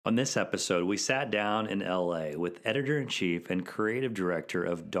On this episode, we sat down in LA with editor-in-chief and creative director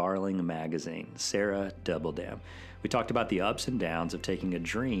of Darling Magazine, Sarah Dubbeldam. We talked about the ups and downs of taking a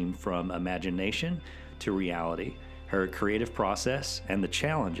dream from imagination to reality, her creative process, and the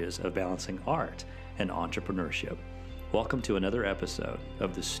challenges of balancing art and entrepreneurship. Welcome to another episode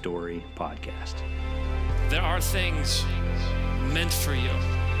of the Story Podcast. There are things meant for you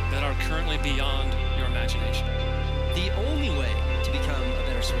that are currently beyond your imagination. The only way to become a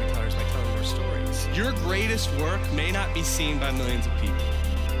better storyteller is by telling more stories. Your greatest work may not be seen by millions of people.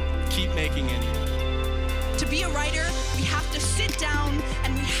 Keep making it. To be a writer, we have to sit down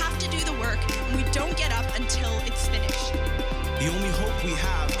and we have to do the work, and we don't get up until it's finished. The only hope we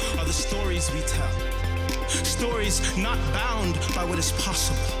have are the stories we tell. Stories not bound by what is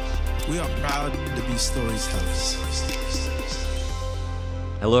possible. We are proud to be storytellers.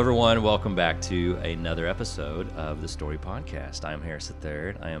 Hello, everyone. Welcome back to another episode of the Story Podcast. I'm Harris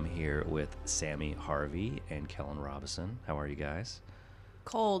III. I am here with Sammy Harvey and Kellen Robinson. How are you guys?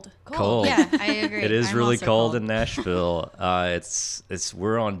 Cold. Yeah, I agree. It is I'm really also cold in Nashville.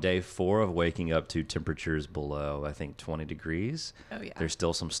 We're on day 4 of waking up to temperatures below, I think, 20 degrees. Oh, yeah. There's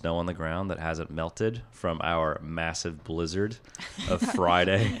still some snow on the ground that hasn't melted from our massive blizzard of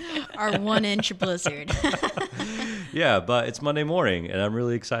Friday. Our 1-inch blizzard. Yeah, but it's Monday morning, and I'm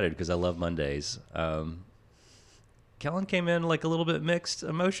really excited because I love Mondays. Kellen came in like a little bit mixed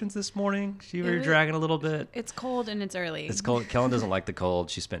emotions this morning. You were dragging a little bit. It's cold and it's early. It's cold. Kellen doesn't like the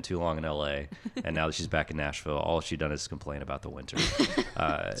cold. She spent too long in LA, and now that she's back in Nashville, all she's done is complain about the winter.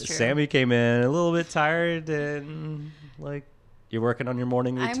 Sammy came in a little bit tired, and like you're working on your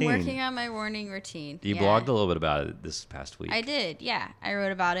morning routine. I'm working on my morning routine. You blogged a little bit about it this past week. I did, yeah. I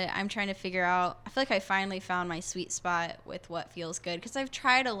wrote about it. I'm trying to figure out, I feel like I finally found my sweet spot with what feels good, because I've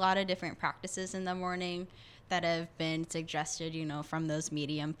tried a lot of different practices in the morning that have been suggested, from those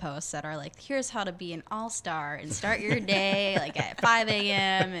Medium posts that are like, here's how to be an all-star and start your day like at 5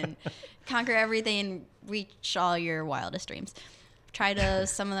 a.m. and conquer everything and reach all your wildest dreams. Tried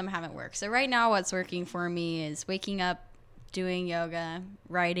those. Some of them haven't worked. So right now what's working for me is waking up, doing yoga,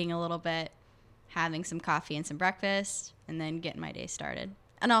 writing a little bit, having some coffee and some breakfast, and then getting my day started.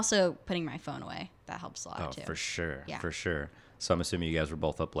 And also putting my phone away. That helps a lot too. For sure. Yeah. For sure. So I'm assuming you guys were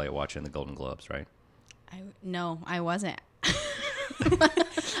both up late watching the Golden Globes, right? No, I wasn't. I'm going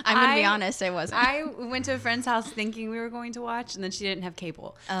to be honest, I wasn't. I went to a friend's house thinking we were going to watch, and then she didn't have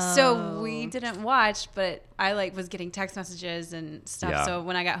cable. So we didn't watch, but I was getting text messages and stuff. Yeah. So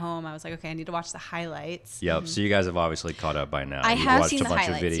when I got home, I was like, okay, I need to watch the highlights. Yep. So you guys have obviously caught up by now. I You've have watched seen a the bunch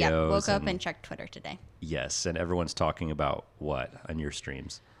highlights. of videos. Yeah, woke up and checked Twitter today. Yes, and everyone's talking about what on your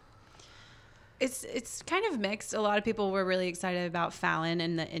streams? It's kind of mixed. A lot of people were really excited about Fallon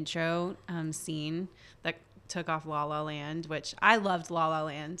and the intro scene that took off La La Land, which I loved La La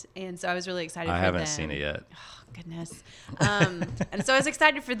Land, and so I was really excited for them. I haven't seen it yet. Oh, goodness. And so I was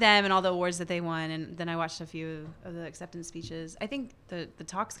excited for them and all the awards that they won, and then I watched a few of the acceptance speeches. I think the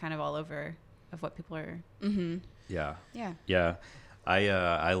talk's kind of all over of what people are... Mm-hmm. Yeah. Yeah. Yeah.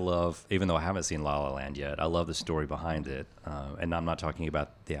 I love, even though I haven't seen La La Land yet, I love the story behind it. And I'm not talking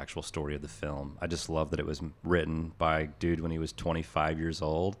about the actual story of the film. I just love that it was written by a dude when he was 25 years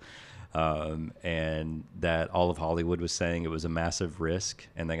old. And that all of Hollywood was saying it was a massive risk,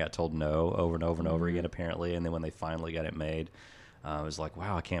 and they got told no over and over and over again, apparently. And then when they finally got it made, it was like,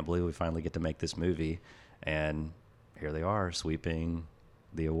 wow, I can't believe we finally get to make this movie. And here they are sweeping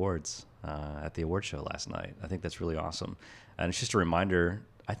the awards at the award show last night. I think that's really awesome. And it's just a reminder,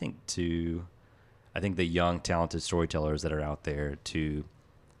 I think the young, talented storytellers that are out there to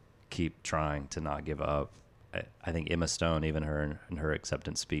keep trying, to not give up. I think Emma Stone, even in her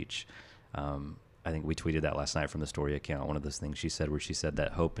acceptance speech, I think we tweeted that last night from the Story account, one of those things she said where she said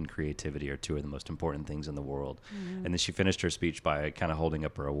that hope and creativity are 2 of the most important things in the world. Mm-hmm. And then she finished her speech by kind of holding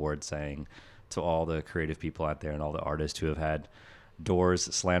up her award, saying to all the creative people out there and all the artists who have had doors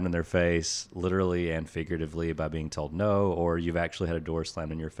slammed in their face, literally and figuratively, by being told no, or you've actually had a door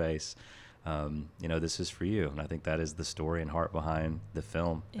slammed in your face. This is for you. And I think that is the story and heart behind the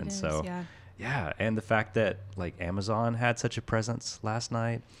film. Yeah, and the fact that Amazon had such a presence last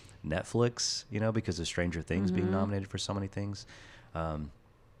night, Netflix, because of Stranger Things being nominated for so many things.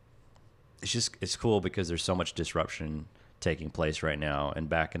 It's cool because there's so much disruption taking place right now. And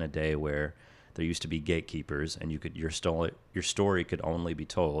back in a day where there used to be gatekeepers, and your story could only be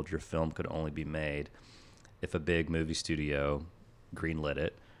told, your film could only be made if a big movie studio greenlit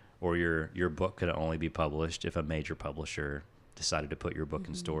it, or your book could only be published if a major publisher decided to put your book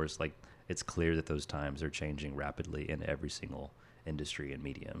in stores. It's clear that those times are changing rapidly in every single industry and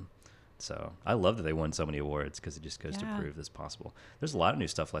medium. So I love that they won so many awards because it just goes to prove this possible. There's a lot of new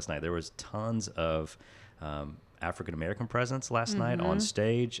stuff last night. There was tons of African-American presence last night on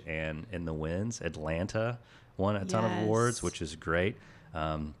stage and in the wins. Atlanta won a ton of awards, which is great.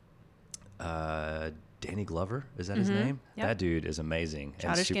 Danny Glover, is that his name? Yep. That dude is amazing and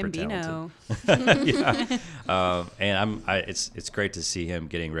Childish super Gambino. talented. And it's great to see him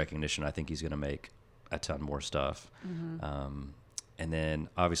getting recognition. I think he's going to make a ton more stuff. And then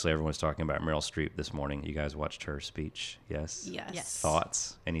obviously everyone's talking about Meryl Streep this morning. You guys watched her speech? Yes. Yes.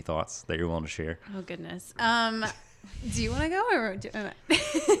 Thoughts? Any thoughts that you're willing to share? Oh goodness. Do you want to go or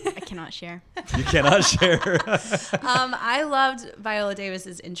I cannot share. You cannot share. I loved Viola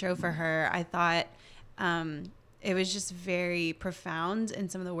Davis's intro for her. I thought it was just very profound in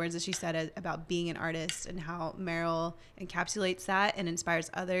some of the words that she said about being an artist and how Meryl encapsulates that and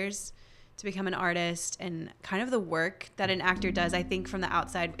inspires others to become an artist and kind of the work that an actor does. I think from the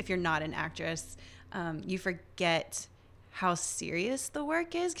outside, if you're not an actress, you forget how serious the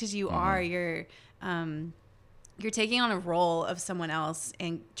work is because you are, you're taking on a role of someone else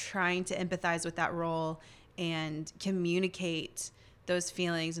and trying to empathize with that role and communicate those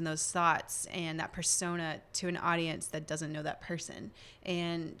feelings and those thoughts and that persona to an audience that doesn't know that person.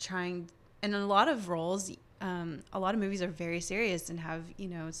 And a lot of roles, a lot of movies are very serious and have,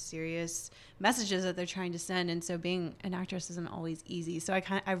 serious messages that they're trying to send. And so being an actress isn't always easy. So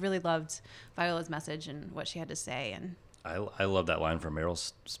I really loved Viola's message and what she had to say. And I love that line from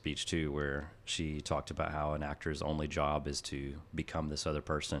Meryl's speech too, where she talked about how an actor's only job is to become this other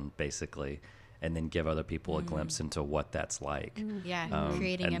person, basically, and then give other people a glimpse into what that's like. Yeah,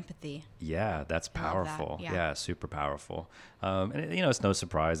 creating empathy. Yeah, that's powerful. That. Yeah, super powerful. And it's no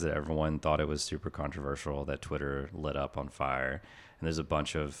surprise that everyone thought it was super controversial, that Twitter lit up on fire. And there's a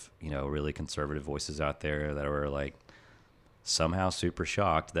bunch of, really conservative voices out there that were like, somehow super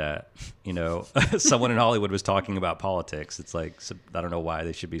shocked that someone in Hollywood was talking about politics. It's like, I don't know why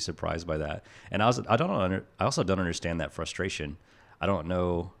they should be surprised by that. And I also don't understand that frustration. I don't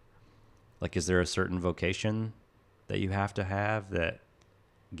know, like, is there a certain vocation that you have to have that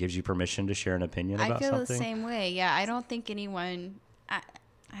gives you permission to share an opinion about something? I feel the same way. Yeah, I don't think anyone. I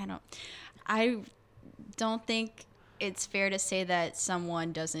don't think it's fair to say that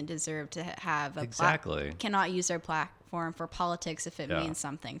someone doesn't deserve to have cannot use their platform for politics if it means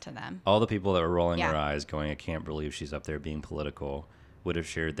something to them. All the people that were rolling their eyes going, I can't believe she's up there being political, would have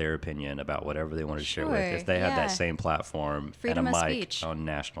shared their opinion about whatever they wanted to share with if they had that same platform Freedom and a of mic speech. on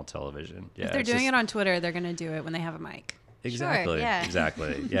national television. Yeah, if they're doing it on Twitter, they're going to do it when they have a mic. Exactly.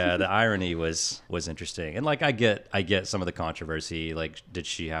 Exactly. Yeah, the irony was interesting. And like I get some of the controversy. Like, did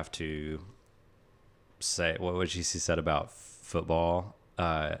she have to say what she said about football?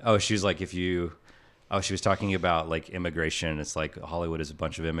 She was like, she was talking about like immigration. It's like Hollywood is a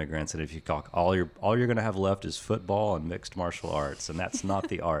bunch of immigrants, and if you talk, all you're going to have left is football and mixed martial arts, and that's not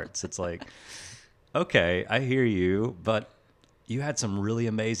the arts. It's like, okay, I hear you, but you had some really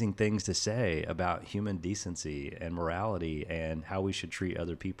amazing things to say about human decency and morality and how we should treat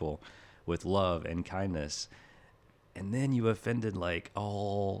other people with love and kindness. And then you offended like a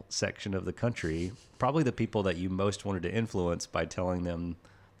whole section of the country, probably the people that you most wanted to influence, by telling them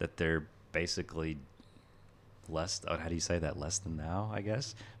that they're basically less than thou, I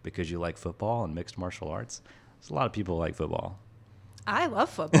guess, because you like football and mixed martial arts. There's a lot of people who like football. I love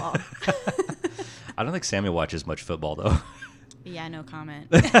football. I don't think Sammy watches much football, though. Yeah, no comment.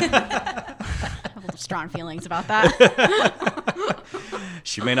 I have strong feelings about that.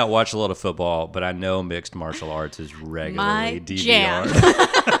 She may not watch a lot of football, but I know mixed martial arts is regularly My DVR. jam.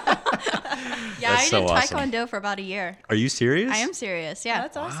 Yeah, I did Taekwondo for about a year. Are you serious? I am serious, yeah.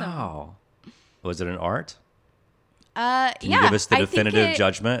 That's awesome. Wow. Was it an art? Can you give us the definitive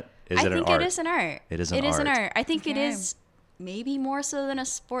judgment? Is it an art? I think it is an art. It is an art. I think it is maybe more so than a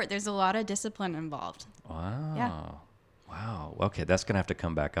sport. There's a lot of discipline involved. Wow. Yeah. Wow. Okay, that's going to have to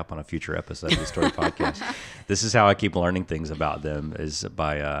come back up on a future episode of the Story Podcast. This is how I keep learning things about them, is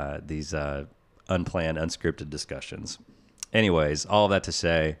by these unplanned, unscripted discussions. Anyways, all of that to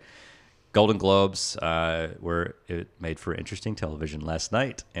say, Golden Globes it made for interesting television last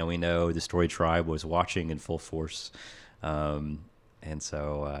night, and we know the Story Tribe was watching in full force. And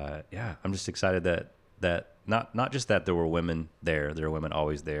so, I'm just excited that not just that there were women there are women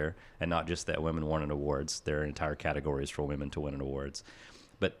always there, and not just that women won an awards. There are entire categories for women to win an awards,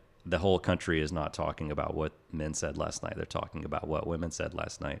 but the whole country is not talking about what men said last night. They're talking about what women said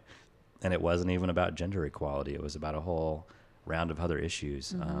last night, and it wasn't even about gender equality. It was about a whole round of other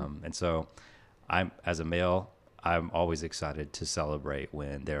issues. And so as a male, I'm always excited to celebrate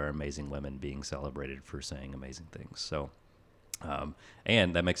when there are amazing women being celebrated for saying amazing things. So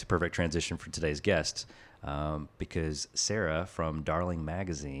And that makes a perfect transition for today's guest, because Sarah from Darling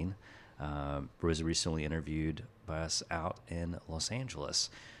Magazine was recently interviewed by us out in Los Angeles.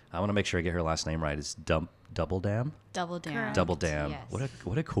 I want to make sure I get her last name right. It's Dubbeldam? Dubbeldam. Dubbeldam. Yes.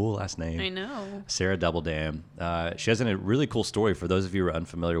 What a cool last name. I know. Sarah Dubbeldam. She has a really cool story. For those of you who are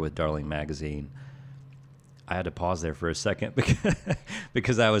unfamiliar with Darling Magazine, I had to pause there for a second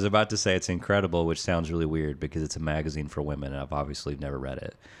because I was about to say it's incredible, which sounds really weird because it's a magazine for women, and I've obviously never read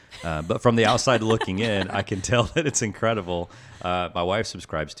it. But from the outside looking in, I can tell that it's incredible. My wife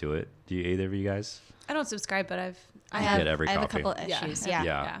subscribes to it. Do you, either of you guys? I don't subscribe, but I have, get every I have a copy. couple issues.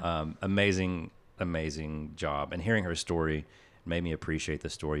 Yeah. Amazing job. And hearing her story made me appreciate the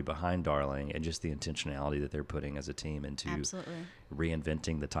story behind Darling and just the intentionality that they're putting as a team into Absolutely.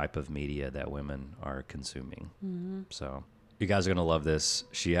 reinventing the type of media that women are consuming. Mm-hmm. So you guys are going to love this.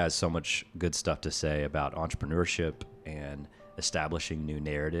 She has so much good stuff to say about entrepreneurship and establishing new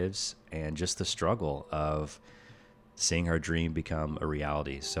narratives and just the struggle of seeing her dream become a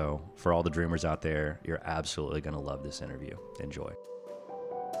reality. So for all the dreamers out there, you're absolutely going to love this interview. Enjoy.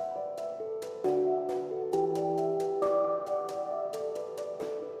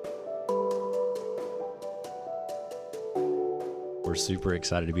 We're super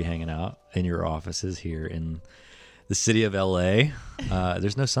excited to be hanging out in your offices here in the city of LA.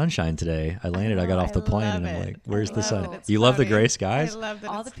 There's no sunshine today. I landed, I got off the plane, and I'm like, where's the sun? You love the gray skies? I love that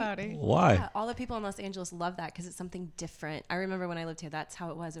All it's the cloudy. Why? Yeah, all the people in Los Angeles love that because it's something different. I remember when I lived here, that's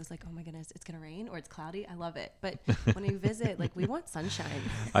how it was. It was like, oh my goodness, it's going to rain or it's cloudy. I love it. But when we visit, like, we want sunshine.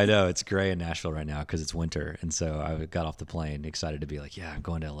 I know it's gray in Nashville right now because it's winter. And so I got off the plane excited to be like, yeah, I'm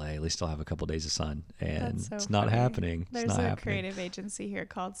going to LA. At least I'll have a couple days of sun. And That's so it's not funny. happening. There's it's not a happening. creative agency here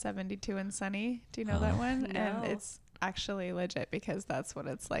called 72 and Sunny. Do you know that one? No. And it's actually legit because that's what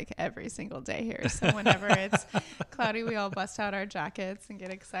it's like every single day here. So whenever it's cloudy, we all bust out our jackets and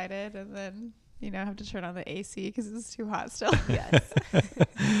get excited, and then have to turn on the AC because it's too hot still. Yes.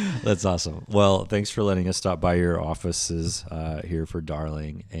 That's awesome. Well, thanks for letting us stop by your offices here for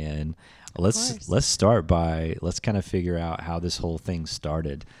Darling. And let's start by, let's kind of figure out how this whole thing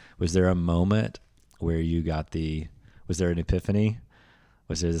started. Was there a moment where you got was there an epiphany?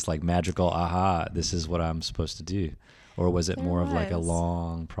 Was there this like magical, aha, this is what I'm supposed to do? Or was it more of like a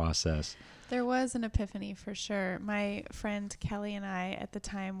long process? There was an epiphany for sure. My friend Kelly and I at the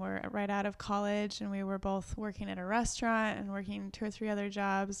time were right out of college, and we were both working at a restaurant and working 2 or 3 other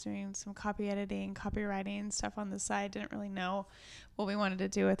jobs, doing some copy editing, copywriting stuff on the side. Didn't really know what we wanted to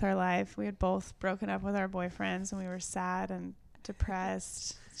do with our life. We had both broken up with our boyfriends, and we were sad and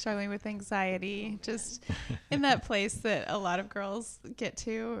depressed, struggling with anxiety, just in that place that a lot of girls get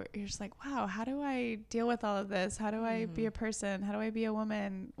to. You're just like, wow, how do I deal with all of this? How do I be a person? How do I be a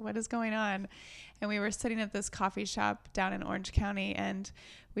woman? What is going on? And we were sitting at this coffee shop down in Orange County, and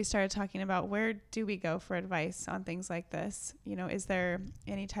we started talking about, where do we go for advice on things like this? Is there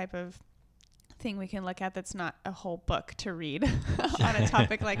any type of thing we can look at that's not a whole book to read on a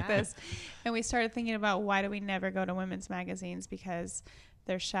topic like this? And we started thinking about, why do we never go to women's magazines? Because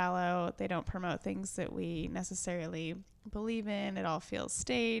they're shallow. They don't promote things that we necessarily believe in. It all feels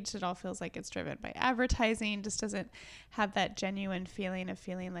staged. It all feels like it's driven by advertising. Just doesn't have that genuine feeling of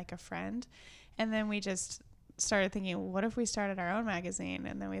feeling like a friend. And then we just started thinking, what if we started our own magazine?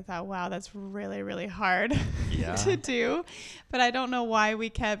 And then we thought, wow, that's really, really hard to do. But I don't know why we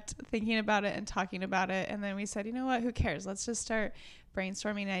kept thinking about it and talking about it. And then we said, you know what, who cares? Let's just start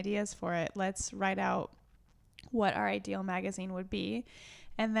brainstorming ideas for it. Let's write out what our ideal magazine would be.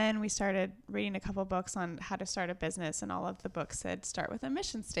 And then we started reading a couple books on how to start a business, and all of the books said, start with a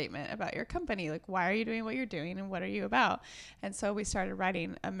mission statement about your company. Like, why are you doing what you're doing, and what are you about? And so we started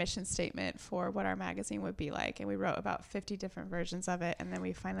writing a mission statement for what our magazine would be like. And we wrote about 50 different versions of it. And then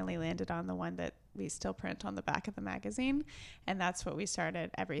we finally landed on the one that we still print on the back of the magazine. And that's what we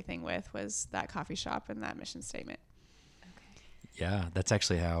started everything with, was that coffee shop and that mission statement. Yeah, that's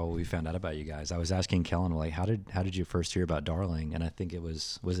actually how we found out about you guys. I was asking Kellen, like, how did you first hear about Darling? And I think it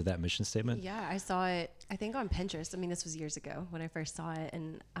was it that mission statement? Yeah, I saw it, I think, on Pinterest. I mean, this was years ago when I first saw it.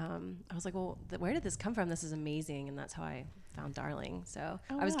 And I was like, well, where did this come from? This is amazing. And that's how I found Darling. So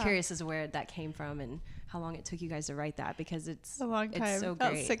I was curious as to where that came from and how long it took you guys to write that, because it's a long time. It's so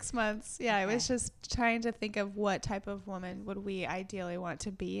about great. 6 months. Yeah, I was just trying to think of what type of woman would we ideally want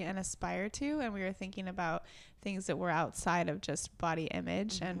to be and aspire to. And we were thinking about things that were outside of just body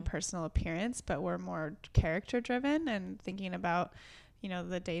image and personal appearance, but were more character driven, and thinking about,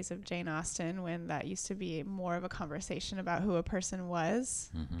 the days of Jane Austen, when that used to be more of a conversation about who a person was.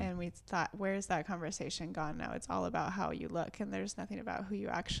 And we thought, where's that conversation gone now? It's all about how you look, and there's nothing about who you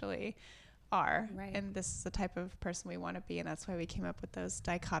actually are. Right. And this is the type of person we want to be. And that's why we came up with those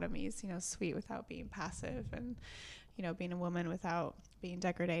dichotomies, sweet without being passive, and, being a woman without being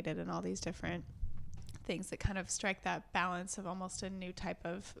degraded, and all these different things that kind of strike that balance of almost a new type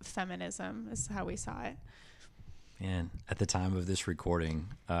of feminism is how we saw it. And at the time of this recording,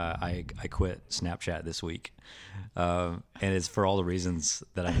 I quit Snapchat this week. And it's for all the reasons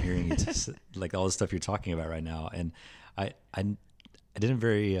that I'm hearing you like all the stuff you're talking about right now. And I didn't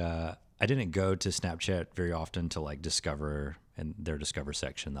go to Snapchat very often to like discover, and their discover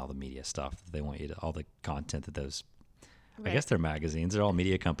section, all the media stuff that they want you to, all the content that those, I guess they're magazines, they're all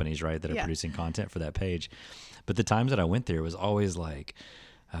media companies, right, that are producing content for that page. But the times that I went there was always like,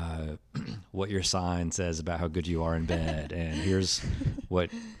 what your sign says about how good you are in bed, and here's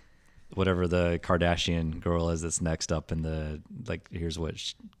whatever the Kardashian girl is that's next up in the, like, here's what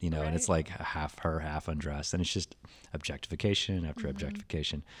and it's like half her, half undressed, and it's just objectification after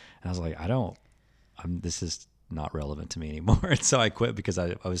objectification. And I was like, this is not relevant to me anymore. And so I quit because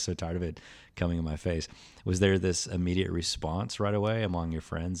I was so tired of it coming in my face. Was there this immediate response right away among your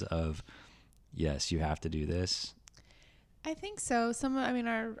friends of, yes, you have to do this? I think so.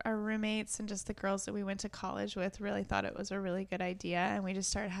 Our roommates and just the girls that we went to college with really thought it was a really good idea. And we just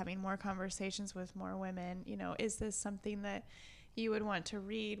started having more conversations with more women. Is this something that you would want to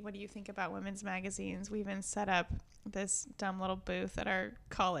read? What do you think about women's magazines? We even set up this dumb little booth at our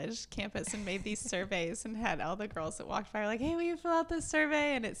college campus and made these surveys, and had all the girls that walked by like, hey, will you fill out this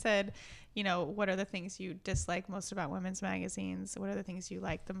survey? And it said, what are the things you dislike most about women's magazines? What are the things you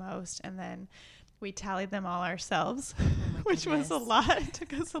like the most? And then we tallied them all ourselves, which was a lot. It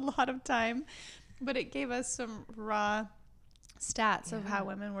took us a lot of time, but it gave us some raw stats of how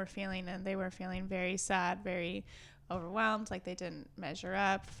women were feeling, and they were feeling very sad, very overwhelmed, like they didn't measure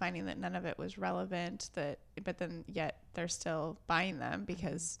up, finding that none of it was relevant, but then yet they're still buying them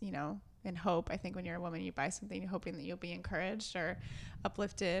because, in hope. I think when you're a woman, you buy something, you're hoping that you'll be encouraged or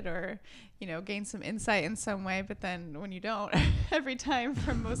uplifted or, gain some insight in some way. But then when you don't, every time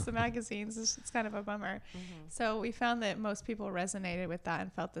from most of the magazines, it's kind of a bummer. So we found that most people resonated with that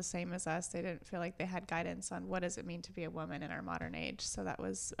and felt the same as us. They didn't feel like they had guidance on what does it mean to be a woman in our modern age. So that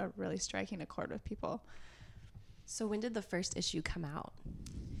was a really striking accord with people. So when did the first issue come out?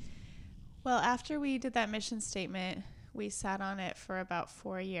 Well, after we did that mission statement, we sat on it for about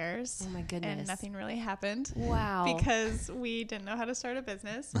 4 years. Oh my goodness. And nothing really happened. Wow. Because we didn't know how to start a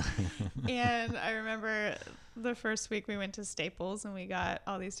business. And I remember the first week we went to Staples and we got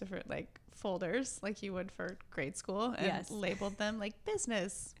all these different folders like you would for grade school, and labeled them like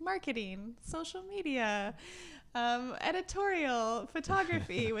business, marketing, social media, editorial,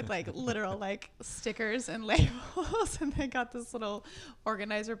 photography, with literal stickers and labels. And they got this little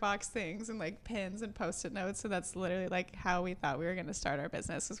organizer box things and pins and post-it notes. So that's literally how we thought we were going to start our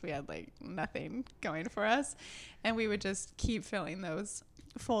business, because we had nothing going for us. And we would just keep filling those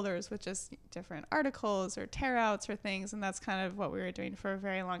folders with just different articles or tear outs or things. And that's kind of what we were doing for a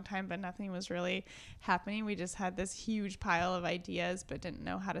very long time, but nothing was really happening. We just had this huge pile of ideas, but didn't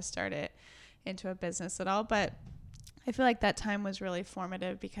know how to start it into a business at all. But I feel like that time was really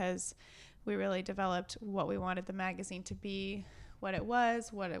formative, because we really developed what we wanted the magazine to be, what it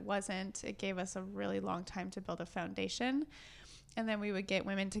was, what it wasn't. It gave us a really long time to build a foundation. And then we would get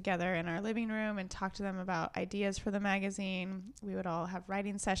women together in our living room and talk to them about ideas for the magazine. We would all have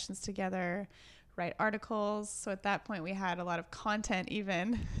writing sessions together, write articles. So at that point we had a lot of content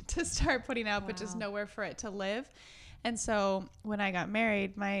even to start putting out, but just nowhere for it to live. And so when I got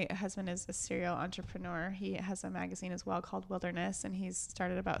married, my husband is a serial entrepreneur. He has a magazine as well called Wilderness, and he's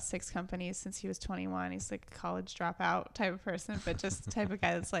started about 6 companies since he was 21. He's like a college dropout type of person, but just the type of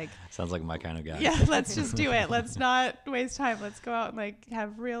guy that's sounds like my kind of guy. Yeah, let's just do it. Let's not waste time. Let's go out and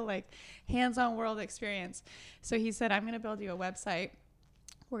have real hands-on world experience. So he said, I'm going to build you a website.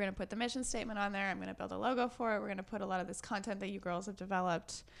 We're going to put the mission statement on there. I'm going to build a logo for it. We're going to put a lot of this content that you girls have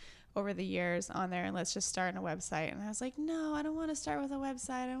developed over the years on there, and let's just start a website. And I was like, no, I don't want to start with a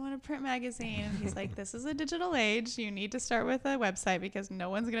website. I want a print magazine. And he's like, this is a digital age. You need to start with a website, because no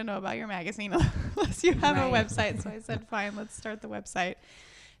one's going to know about your magazine unless you have a website. So I said, fine, let's start the website.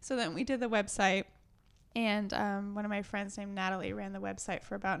 So then we did the website, and one of my friends named Natalie ran the website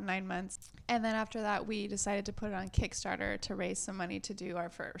for about 9 months. And then after that, we decided to put it on Kickstarter to raise some money to do our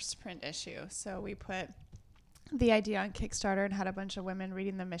first print issue. So we put the idea on Kickstarter and had a bunch of women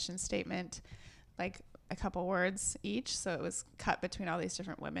reading the mission statement, a couple words each. So it was cut between all these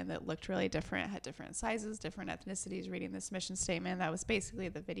different women that looked really different, had different sizes, different ethnicities, reading this mission statement. That was basically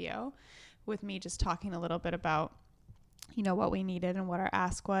the video, with me just talking a little bit about what we needed and what our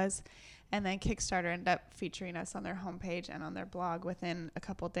ask was. And then Kickstarter ended up featuring us on their homepage and on their blog within a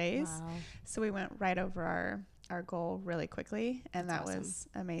couple days. Wow. So we went right over our goal really quickly, and That's that awesome. was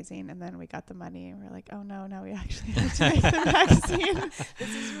amazing. And then we got the money, and we're like, oh no, now we actually have to make the magazine.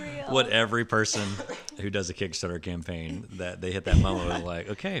 This is real. What every person who does a Kickstarter campaign, that they hit that moment of like,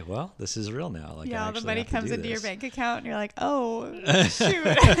 okay, well, this is real now. Like, Yeah, I all the actually money have to comes do into your this. bank account, and you're like, oh, shoot.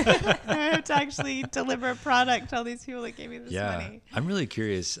 I have to actually deliver a product to all these people that gave me this money. I'm really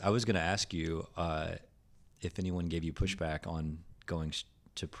curious. I was going to ask you if anyone gave you pushback on going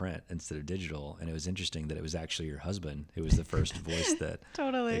to print instead of digital, and it was interesting that it was actually your husband who was the first voice that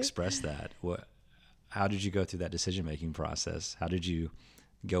Totally expressed that. How did you go through that decision-making process? How did you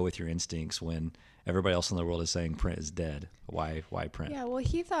go with your instincts when everybody else in the world is saying print is dead? Why print? Yeah, well,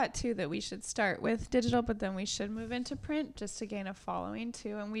 he thought too that we should start with digital, but then we should move into print just to gain a following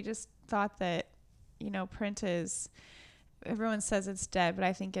too. And we just thought that, print is, everyone says it's dead, but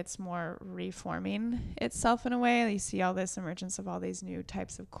I think it's more reforming itself in a way. You see all this emergence of all these new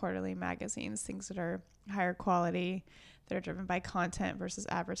types of quarterly magazines, things that are higher quality, that are driven by content versus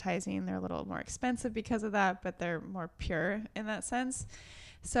advertising. They're a little more expensive because of that, but they're more pure in that sense.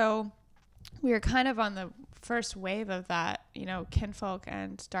 So we were kind of on the first wave of that. Kinfolk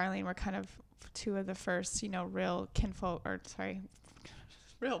and Darling were kind of two of the first, real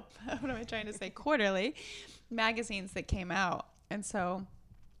quarterly magazines that came out. And so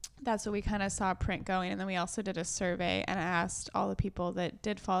that's what we kind of saw print going. And then we also did a survey, and I asked all the people that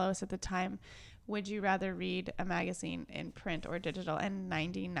did follow us at the time, would you rather read a magazine in print or digital? And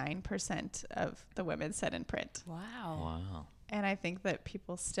 99% of the women said in print. Wow. And I think that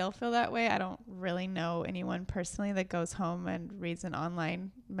people still feel that way. I don't really know anyone personally that goes home and reads an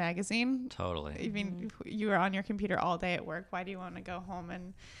online magazine. Totally. I mean, you are on your computer all day at work. Why do you want to go home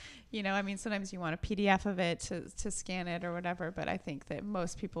and, sometimes you want a PDF of it to scan it or whatever. But I think that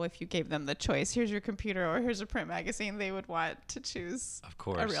most people, if you gave them the choice, here's your computer or here's a print magazine, they would want to choose Of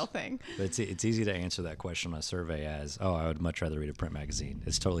course. a real thing. But it's easy to answer that question on a survey as, oh, I would much rather read a print magazine.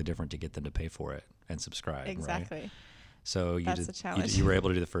 It's totally different to get them to pay for it and subscribe. Exactly. Right? So That's the challenge. you were able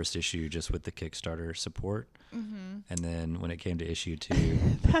to do the first issue just with the Kickstarter support. Mm-hmm. And then when it came to issue 2.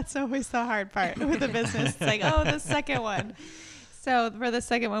 That's always the hard part with a business. It's like, oh, the second one. So for the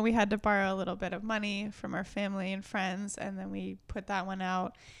second one, we had to borrow a little bit of money from our family and friends, and then we put that one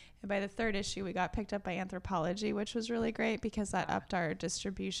out. And by the third issue, we got picked up by Anthropology, which was really great because that upped our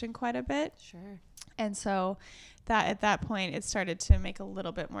distribution quite a bit. Sure. And so that at that point, it started to make a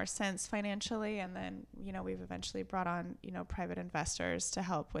little bit more sense financially. And then, we've eventually brought on, private investors to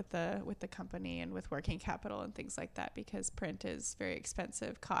help with the company and with working capital and things like that, because print is very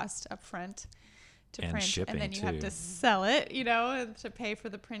expensive cost upfront to And print. shipping, And then you too. have to sell it, and to pay for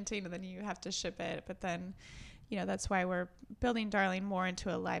the printing, and then you have to ship it. But then, that's why we're building Darling more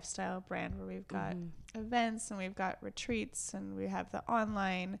into a lifestyle brand where we've got events and we've got retreats and we have the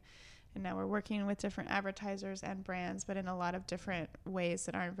online. And now we're working with different advertisers and brands, but in a lot of different ways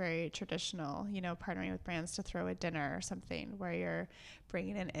that aren't very traditional, partnering with brands to throw a dinner or something where you're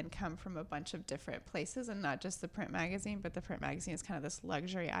bringing in income from a bunch of different places and not just the print magazine, but the print magazine is kind of this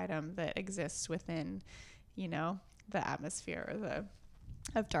luxury item that exists within, the atmosphere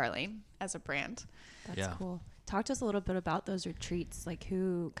of Darling as a brand. That's cool. Talk to us a little bit about those retreats. Like,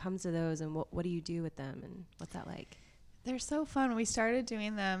 who comes to those and what do you do with them and what's that like? They're so fun. We started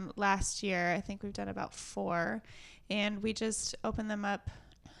doing them last year. I think we've done about 4, and we just open them up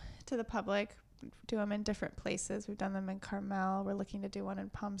to the public, do them in different places. We've done them in Carmel. We're looking to do one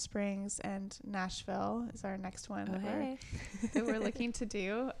in Palm Springs, and Nashville is our next one that we're looking to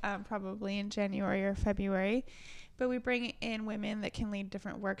do, probably in January or February. But we bring in women that can lead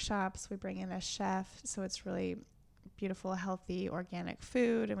different workshops. We bring in a chef, so it's really beautiful, healthy, organic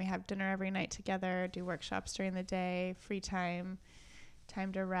food, and we have dinner every night together, do workshops during the day, free time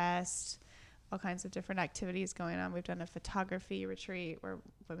to rest, all kinds of different activities going on. We've done a photography retreat where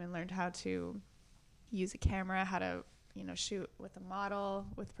women learned how to use a camera, how to shoot with a model,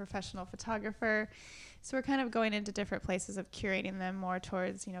 with a professional photographer. So we're kind of going into different places of curating them more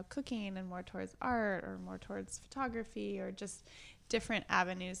towards cooking and more towards art or more towards photography or just different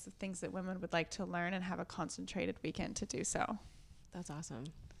avenues of things that women would like to learn and have a concentrated weekend to do so. That's awesome.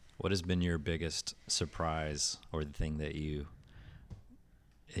 What has been your biggest surprise, or the thing that you,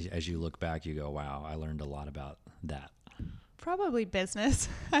 as you look back, you go, wow, I learned a lot about that? Probably business,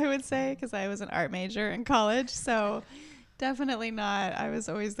 I would say, because I was an art major in college. So Definitely not. I was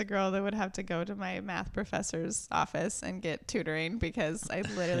always the girl that would have to go to my math professor's office and get tutoring because I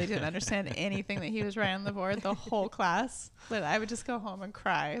literally didn't understand anything that he was writing on the board the whole class. But I would just go home and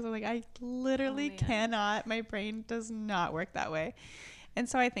cry. So like, I literally cannot. My brain does not work that way. And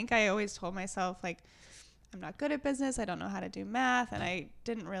so I think I always told myself, like, I'm not good at business. I don't know how to do math. And I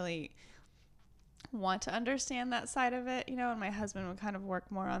didn't really want to understand that side of it, and my husband would kind of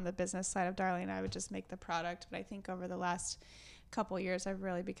work more on the business side of Darling, and I would just make the product. But I think over the last couple of years, I've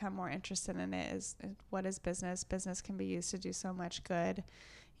really become more interested in it. Is what is business? Business can be used to do so much good.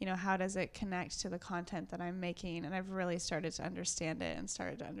 How does it connect to the content that I'm making? And I've really started to understand it and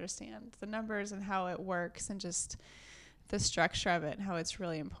started to understand the numbers and how it works and just the structure of it and how it's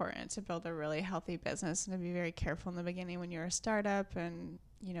really important to build a really healthy business and to be very careful in the beginning when you're a startup and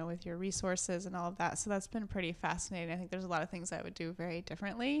with your resources and all of that. So that's been pretty fascinating. I think there's a lot of things I would do very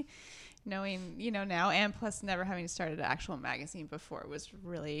differently, knowing, now, and plus never having started an actual magazine before was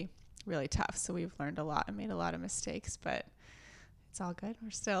really, really tough. So we've learned a lot and made a lot of mistakes, but it's all good. We're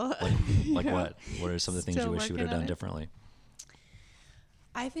still like what? What are some of the things you wish you would have done differently?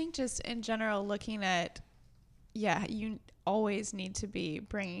 I think just in general, looking at, you always need to be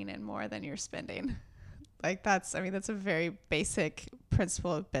bringing in more than you're spending. Like that's a very basic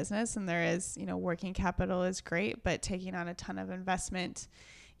principle of business. And there is, working capital is great, but taking on a ton of investment,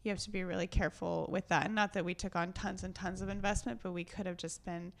 you have to be really careful with that. And not that we took on tons and tons of investment, but we could have just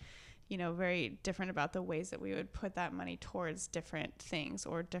been, very different about the ways that we would put that money towards different things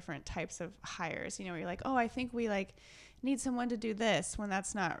or different types of hires. You're like, oh, I think we need someone to do this, when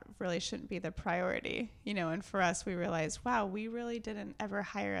that's not really shouldn't be the priority, and for us, we realized, wow, we really didn't ever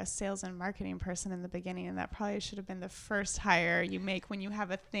hire a sales and marketing person in the beginning. And that probably should have been the first hire you make when you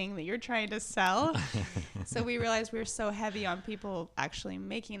have a thing that you're trying to sell. So we realized we were so heavy on people actually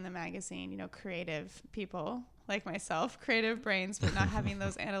making the magazine, creative people like myself, creative brains, but not having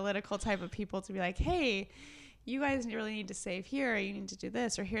those analytical type of people to be like, hey, you guys really need to save here, or you need to do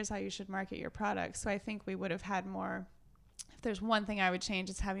this, or here's how you should market your product. So I think we would have had more. If there's one thing I would change,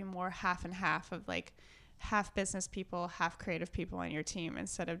 it's having more half and half of half business people, half creative people on your team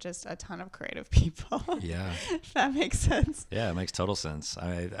instead of just a ton of creative people. Yeah. If that makes sense. Yeah, it makes total sense.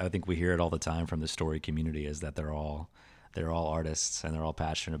 I think we hear it all the time from the story community is that they're all artists and they're all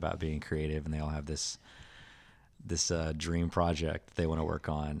passionate about being creative and they all have this dream project they want to work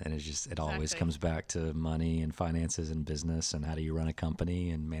on, and it always comes back to money and finances and business and how do you run a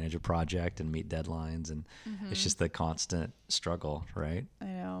company and manage a project and meet deadlines, and it's just the constant struggle, right? I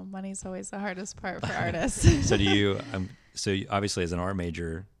know money's always the hardest part for artists. So do you obviously as an art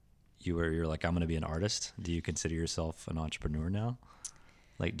major you're like, I'm going to be an artist. Do you consider yourself an entrepreneur now?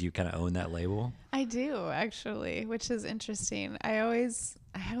 Like, do you kind of own that label? I do, actually, which is interesting. I always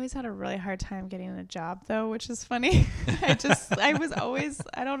had a really hard time getting a job, though, which is funny. I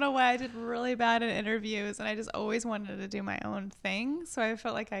don't know why I did really bad in interviews, and I just always wanted to do my own thing. So I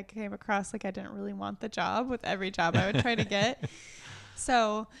felt like I came across like I didn't really want the job with every job I would try to get.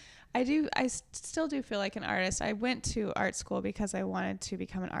 So I still do feel like an artist. I went to art school because I wanted to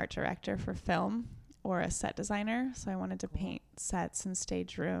become an art director for film or a set designer. So I wanted to paint sets and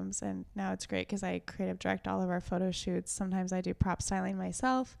stage rooms. And now it's great because I creative direct all of our photo shoots. Sometimes I do prop styling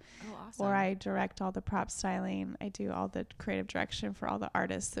myself. Oh, awesome. Or I direct all the prop styling. I do all the creative direction for all the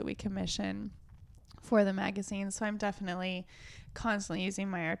artists that we commission for the magazine. So I'm definitely constantly using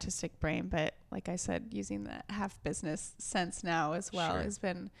my artistic brain. But like I said, using the half business sense now as well has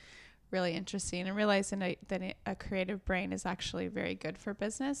been really interesting, and realizing that a creative brain is actually very good for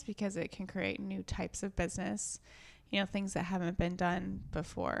business because it can create new types of business, things that haven't been done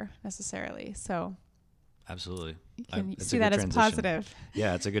before necessarily. So absolutely, you can see that as positive.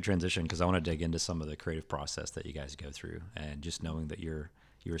 Yeah, it's a good transition because I want to dig into some of the creative process that you guys go through, and just knowing that you're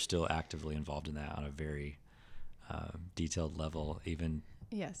still actively involved in that on a very detailed level, even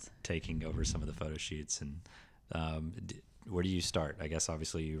taking over some of the photo shoots. And where do you start? I guess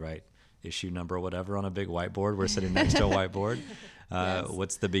obviously you write issue number or whatever on a big whiteboard. We're sitting next to a whiteboard.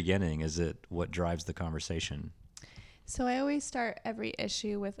 What's the beginning? Is it what drives the conversation? So I always start every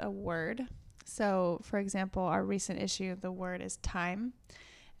issue with a word. So for example, our recent issue, the word is time.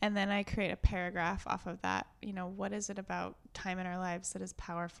 And then I create a paragraph off of that. What is it about time in our lives that is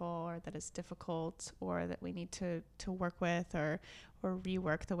powerful or that is difficult or that we need to work with or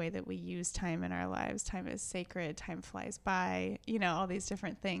rework the way that we use time in our lives? Time is sacred. Time flies by, all these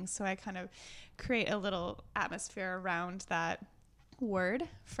different things. So I kind of create a little atmosphere around that word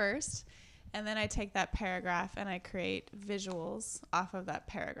first. And then I take that paragraph and I create visuals off of that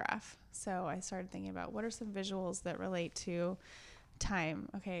paragraph. So I started thinking about what are some visuals that relate to time.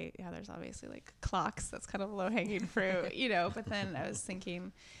 Okay, yeah, there's obviously like clocks. That's kind of low hanging fruit, but then I was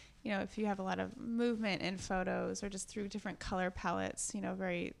thinking, if you have a lot of movement in photos or just through different color palettes,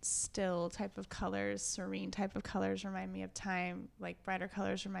 very still type of colors, serene type of colors remind me of time, like brighter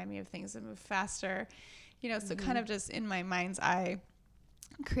colors remind me of things that move faster, so kind of just in my mind's eye,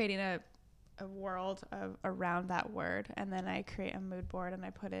 creating a world around that word. And then I create a mood board and I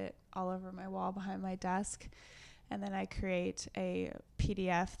put it all over my wall behind my desk. And then I create a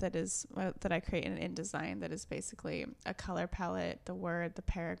PDF that I create in InDesign that is basically a color palette, the word, the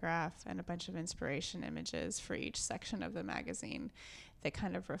paragraph, and a bunch of inspiration images for each section of the magazine that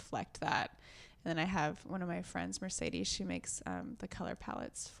kind of reflect that. And then I have one of my friends, Mercedes, she makes the color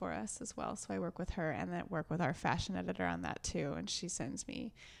palettes for us as well. So I work with her and then work with our fashion editor on that too. And she sends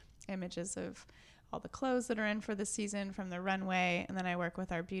me images of all the clothes that are in for the season from the runway. And then I work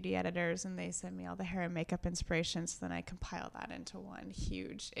with our beauty editors and they send me all the hair and makeup inspiration. So then I compile that into one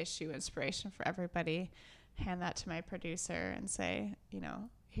huge issue inspiration for everybody, hand that to my producer and say,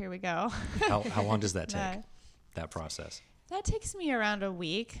 here we go. How long does that take, that process? That takes me around a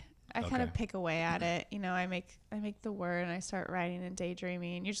week. I kind of Okay. pick away at it. I make the word and I start writing and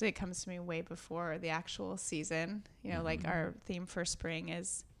daydreaming. Usually it comes to me way before the actual season. Like our theme for spring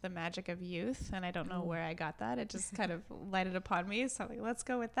is the magic of youth. And I don't know where I got that. It just kind of lighted upon me. So I'm like, let's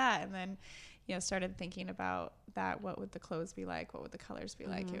go with that. And then, started thinking about that. What would the clothes be like? What would the colors be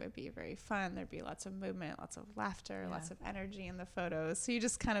like? It would be very fun. There'd be lots of movement, lots of laughter, lots of energy in the photos. So you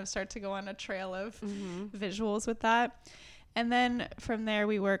just kind of start to go on a trail of visuals with that. And then from there,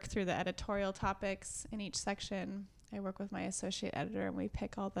 we work through the editorial topics in each section. I work with my associate editor and we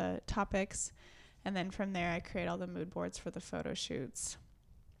pick all the topics. And then from there, I create all the mood boards for the photo shoots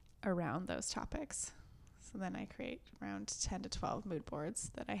around those topics. So then I create around 10 to 12 mood boards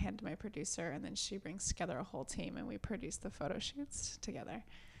that I hand to my producer. And then she brings together a whole team and we produce the photo shoots together.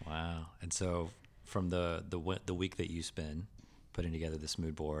 Wow. And so from the week that you spend putting together this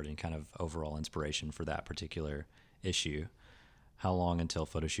mood board and kind of overall inspiration for that particular issue, how long until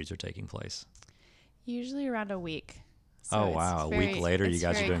photo shoots are taking place? Usually around a week. So oh, wow. A week later, you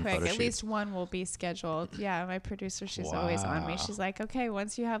guys are doing quick. photo shoots. At least one will be scheduled. Yeah, my producer, she's always on me. She's like, okay,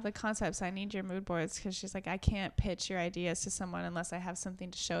 once you have the concepts, I need your mood boards, because she's like, I can't pitch your ideas to someone unless I have something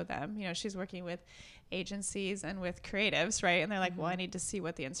to show them. She's working with agencies and with creatives, right? And they're like, well, I need to see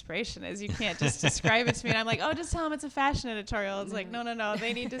what the inspiration is. You can't just describe it to me. And I'm like, oh, just tell them it's a fashion editorial. It's like, no.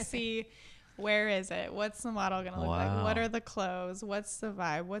 They need to see... Where is it? What's the model going to look like? What are the clothes? What's the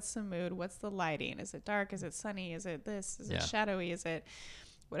vibe? What's the mood? What's the lighting? Is it dark? Is it sunny? Is it this? Is it shadowy? Is it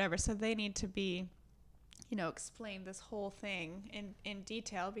whatever? So they need to be, explain this whole thing in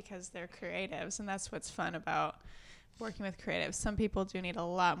detail because they're creatives. And that's what's fun about working with creatives. Some people do need a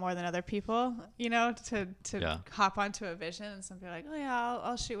lot more than other people, to hop onto a vision. And some people are like, oh yeah,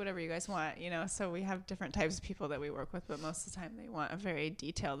 I'll shoot whatever you guys want, So we have different types of people that we work with, but most of the time they want a very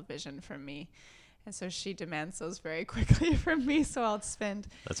detailed vision from me. And so she demands those very quickly from me. So I'll spend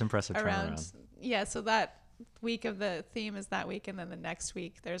that's impressive turnaround. Yeah. So that week of the theme is that week. And then the next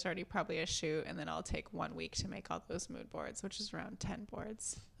week there's already probably a shoot. And then I'll take 1 week to make all those mood boards, which is around 10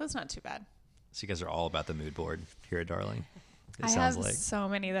 boards. That's not too bad. So you guys are all about the mood board here at Darling. I have so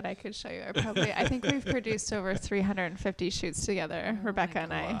many that I could show you. I think we've produced over 350 shoots together, Rebecca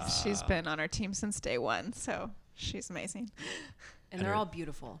and I. Wow. She's been on our team since day one, so she's amazing. And they're all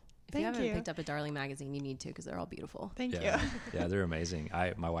beautiful. If Thank you haven't you. picked up a Darling magazine, you need to, because they're all beautiful. Thank you. Yeah, they're amazing.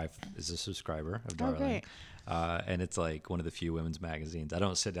 My wife is a subscriber of Darling. Oh, great. And it's like one of the few women's magazines. I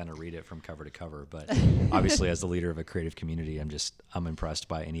don't sit down and read it from cover to cover, but obviously as the leader of a creative community, I'm impressed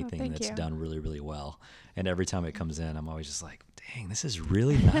by anything that's done really, really well. And every time it comes in, I'm always just like, dang, this is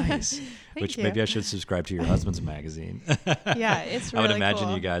really nice. Which maybe I should subscribe to your husband's magazine. Yeah, it's really I would imagine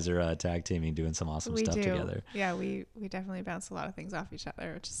cool. you guys are tag teaming, doing some awesome stuff together. Yeah, we definitely bounce a lot of things off each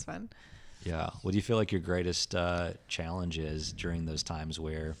other, which is fun. Yeah. What do you feel like your greatest challenge is during those times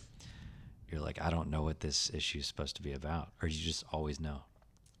where you're like, I don't know what this issue is supposed to be about, or you just always know?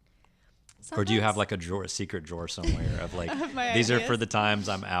 Sometimes. Or do you have like a secret drawer somewhere of like, these ideas are for the times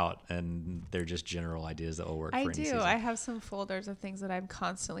I'm out and they're just general ideas that will work for any season? I have some folders of things that I'm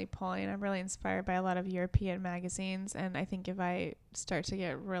constantly pulling. I'm really inspired by a lot of European magazines. And I think if I start to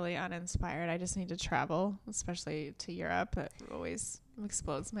get really uninspired, I just need to travel, especially to Europe. That always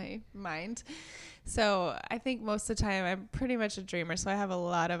explodes my mind. So I think most of the time I'm pretty much a dreamer. So I have a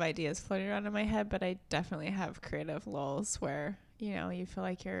lot of ideas floating around in my head, but I definitely have creative lulls where, you feel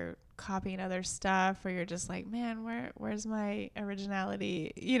like you're copying other stuff, or you're just like, man, where's my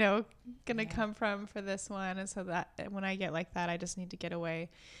originality, gonna come from for this one? And so that when I get like that, I just need to get away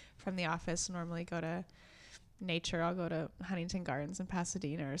from the office, normally go to, nature. I'll go to Huntington Gardens in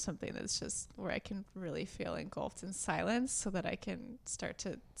Pasadena or something that's just where I can really feel engulfed in silence so that I can start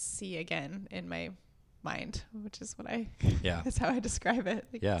to see again in my mind, which is what that's how I describe it.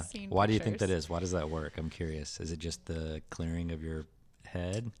 Like yeah. Why do you think that pictures. is? Why does that work? I'm curious. Is it just the clearing of your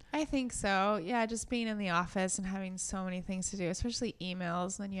head? I think so. Yeah, just being in the office and having so many things to do, especially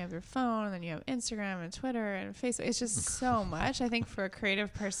emails. And then you have your phone, and then you have Instagram and Twitter and Facebook. It's just so much. I think for a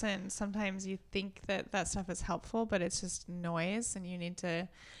creative person, sometimes you think that stuff is helpful, but it's just noise, and you need to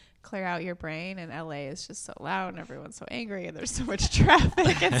clear out your brain. And LA is just so loud, and everyone's so angry, and there's so much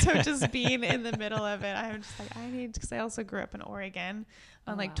traffic. And so just being in the middle of it, I'm just like, because I also grew up in Oregon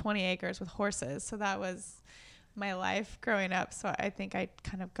on 20 acres with horses. So that was my life growing up. So I think I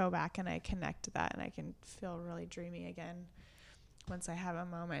kind of go back and I connect to that, and I can feel really dreamy again once I have a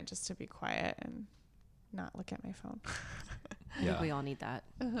moment just to be quiet and not look at my phone. I think we all need that.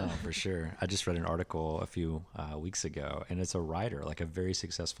 Oh, for sure. I just read an article a few weeks ago, and it's a writer, like a very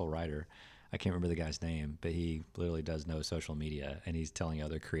successful writer. I can't remember the guy's name, but he literally does no social media, and he's telling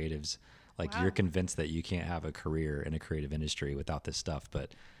other creatives, like, you're convinced that you can't have a career in a creative industry without this stuff,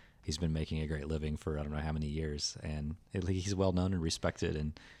 but he's been making a great living for I don't know how many years, and he's well known and respected,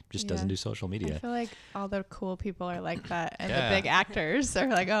 and just doesn't do social media. I feel like all the cool people are like that, and the big actors are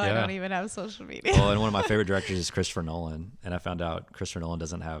like, I don't even have social media. Well, and one of my favorite directors is Christopher Nolan, and I found out Christopher Nolan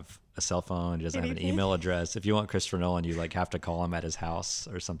doesn't have a cell phone, he doesn't have an email address. If you want Christopher Nolan, you like have to call him at his house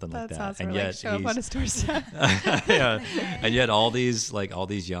or something like that. Awesome. And or yet like show up on his doorstep. And yet all these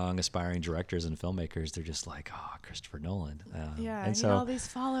young aspiring directors and filmmakers, they're just like, Christopher Nolan. And so all these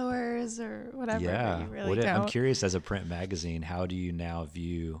followers or whatever. Yeah, but you really don't. I'm curious, as a print magazine, how do you now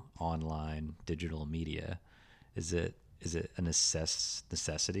view online digital media? Is it a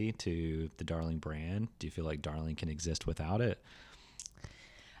necessity to the Darling brand? Do you feel like Darling can exist without it?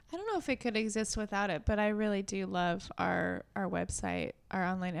 I don't know if it could exist without it, but I really do love our website. Our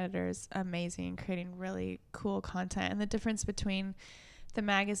online editor is amazing, creating really cool content. And the difference between the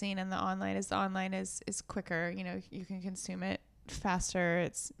magazine and the online is quicker. You know, you can consume it faster.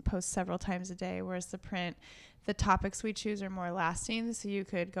 It's posts several times a day, whereas the print, the topics we choose are more lasting. So you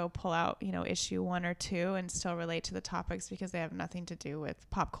could go pull out, issue 1 or 2 and still relate to the topics because they have nothing to do with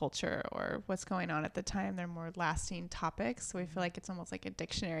pop culture or what's going on at the time. They're more lasting topics. So we feel like it's almost like a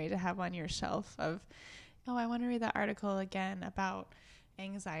dictionary to have on your shelf of, I want to read that article again about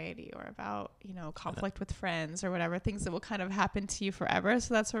anxiety or about, conflict with friends or whatever, things that will kind of happen to you forever.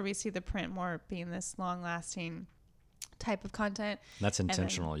 So that's where we see the print more being this long lasting type of content. That's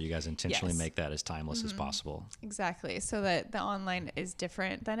intentional. You guys intentionally make that as timeless as possible. Exactly. So that the online is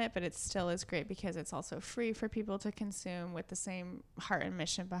different than it, but it still is great because it's also free for people to consume with the same heart and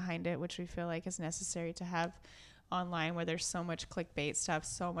mission behind it, which we feel like is necessary to have online, where there's so much clickbait stuff,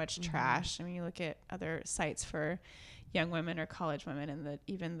 so much trash. I mean, you look at other sites for young women or college women, and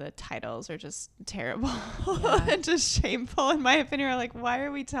even the titles are just terrible and just shameful, in my opinion. We're like, why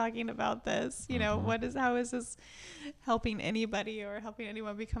are we talking about this? How is this helping anybody or helping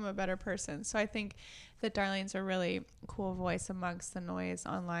anyone become a better person? So I think that Darling's a really cool voice amongst the noise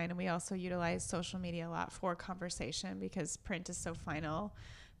online. And we also utilize social media a lot for conversation because print is so final.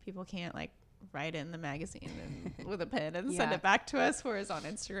 People can't write in the magazine and with a pen and send it back to us, whereas on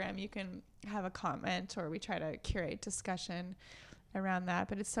Instagram you can have a comment, or we try to curate discussion around that.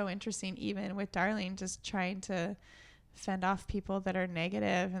 But it's so interesting, even with Darling, just trying to fend off people that are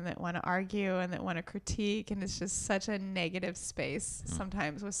negative and that want to argue and that want to critique, and it's just such a negative space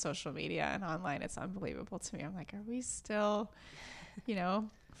sometimes with social media and online. It's unbelievable to me. I'm like, are we still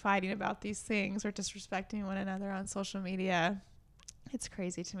fighting about these things or disrespecting one another on social media? It's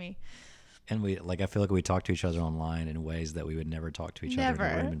crazy to me. And I feel like we talk to each other online in ways that we would never talk to each other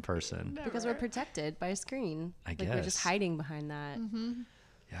in a room in person. Never. Because we're protected by a screen. I guess. We're just hiding behind that. Mm-hmm.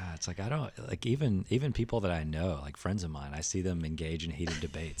 Yeah, it's like, I don't, even people that I know, like friends of mine, I see them engage in heated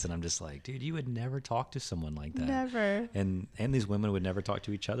debates, and I'm just like, dude, you would never talk to someone like that. Never. And these women would never talk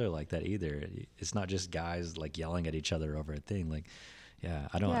to each other like that either. It's not just guys yelling at each other over a thing.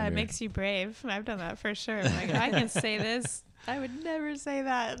 It makes you brave. I've done that for sure. I can say this. I would never say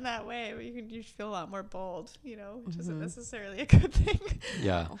that in that way, but you feel a lot more bold, which isn't necessarily a good thing.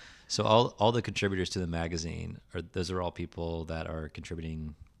 Yeah. So all the contributors to the magazine, those are all people that are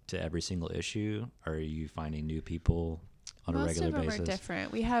contributing to every single issue? Or are you finding new people on a regular basis? Most of them are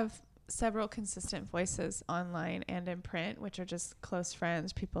different. We have several consistent voices online and in print, which are just close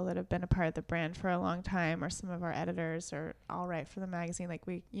friends, people that have been a part of the brand for a long time, or some of our editors are all write for the magazine.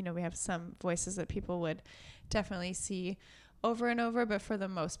 We have some voices that people would definitely see over and over, but for the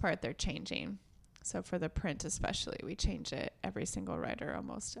most part, they're changing. So for the print especially, we change it. Every single writer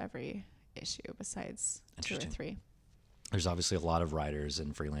almost every issue besides 2 or 3. There's obviously a lot of writers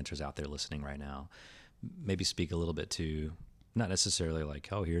and freelancers out there listening right now. Maybe speak a little bit to, not necessarily like,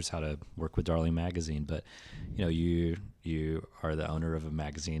 oh, here's how to work with Darling Magazine, but you are the owner of a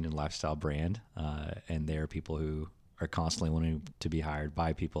magazine and lifestyle brand, and there are people who are constantly wanting to be hired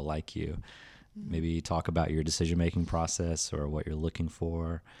by people like you. Mm-hmm. Maybe talk about your decision-making process or what you're looking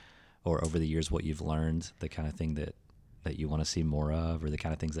for, or over the years what you've learned, the kind of thing that you want to see more of, or the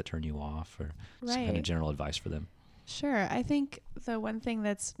kind of things that turn you off, or some kind of general advice for them. Sure. I think the one thing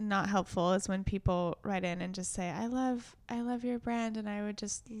that's not helpful is when people write in and just say, I love your brand and I would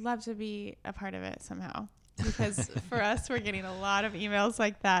just love to be a part of it somehow. Because for us, we're getting a lot of emails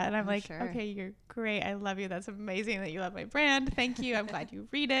like that. And I'm like, okay, you're great. I love you. That's amazing that you love my brand. Thank you. I'm glad you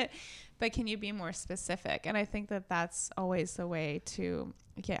read it. But can you be more specific? And I think that that's always the way to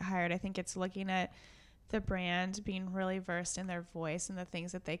get hired. I think it's looking at the brand, being really versed in their voice and the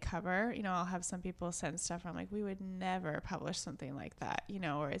things that they cover. I'll have some people send stuff where I'm like, we would never publish something like that,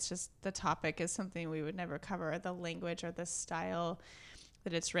 or it's just the topic is something we would never cover, or the language or the style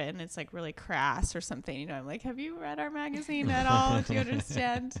that it's written, it's like really crass or something. I'm like, have you read our magazine at all? Do you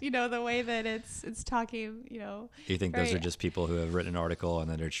understand, the way that it's talking, Do you think those are just people who have written an article and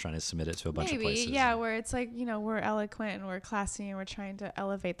then they're just trying to submit it to a bunch of places? Yeah, where it's like, we're eloquent and we're classy and we're trying to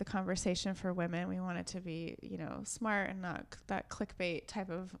elevate the conversation for women. We want it to be, smart and not that clickbait type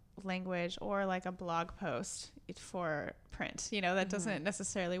of language, or like a blog post for print, that doesn't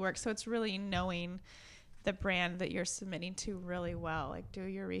necessarily work. So it's really knowing the brand that you're submitting to really well. Like, do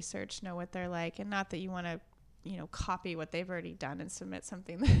your research, know what they're like, and not that you want to, copy what they've already done and submit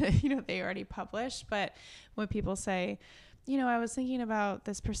something that, they already published. But when people say, I was thinking about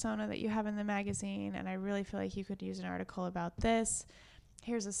this persona that you have in the magazine, and I really feel like you could use an article about this.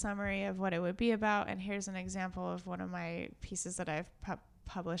 Here's a summary of what it would be about, and here's an example of one of my pieces that I've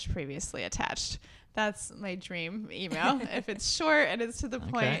published previously attached. That's my dream email. If it's short and it's to the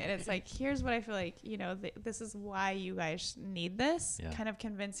point, and it's like, here's what I feel like, this is why you guys need this, kind of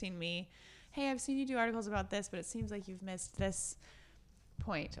convincing me, hey, I've seen you do articles about this, but it seems like you've missed this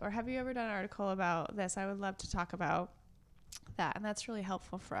point. Or have you ever done an article about this? I would love to talk about that. And that's really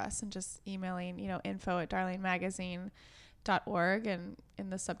helpful for us. And just emailing, info@darlingmagazine.org, and in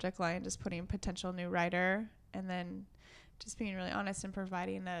the subject line, just putting potential new writer, and then just being really honest and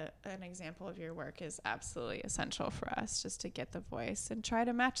providing an example of your work is absolutely essential for us, just to get the voice and try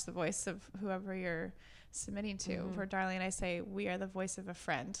to match the voice of whoever you're submitting to. Mm-hmm. For Darling, I say we are the voice of a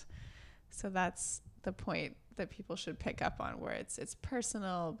friend. So that's the point that people should pick up on, where it's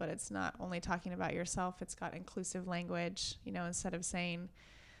personal, but it's not only talking about yourself. It's got inclusive language, instead of saying,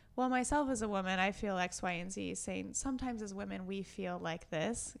 well, myself as a woman, I feel X, Y, and Z, saying sometimes as women, we feel like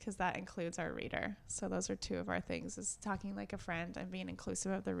this, because that includes our reader. So those are two of our things, is talking like a friend and being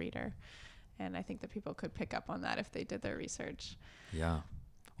inclusive of the reader. And I think that people could pick up on that if they did their research. Yeah.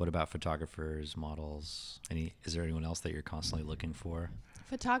 What about photographers, models? Is there anyone else that you're constantly looking for?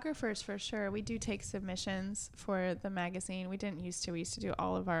 Photographers, for sure. We do take submissions for the magazine. We used to do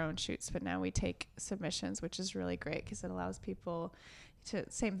all of our own shoots, but now we take submissions, which is really great because it allows people to,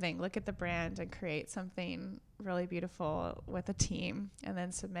 same thing, look at the brand and create something really beautiful with a team and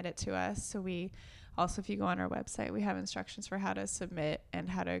then submit it to us. So we also, if you go on our website, we have instructions for how to submit and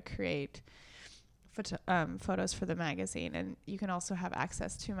how to create photos for the magazine. And you can also have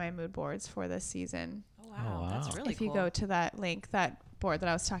access to my mood boards for this season. Oh, wow. That's really cool. If you go to that link, that board that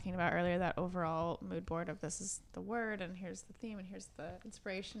I was talking about earlier, that overall mood board of this is the word and here's the theme and here's the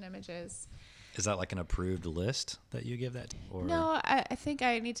inspiration images. Is that like an approved list that you give that? Or? No, I think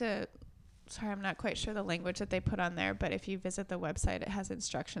I need to, I'm not quite sure the language that they put on there, but if you visit the website, it has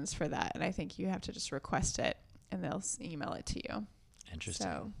instructions for that. And I think you have to just request it and they'll email it to you. Interesting.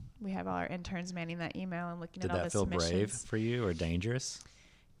 So we have all our interns manning that email and looking at all the Did that feel brave for you or dangerous?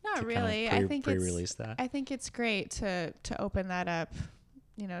 Not really. I think pre-release that. I think it's great to open that up,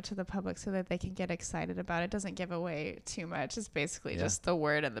 to the public so that they can get excited about it. It doesn't give away too much. It's basically just the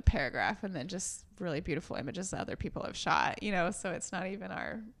word and the paragraph and then just really beautiful images that other people have shot, so it's not even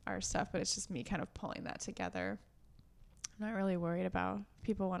our stuff, but it's just me kind of pulling that together. I'm not really worried about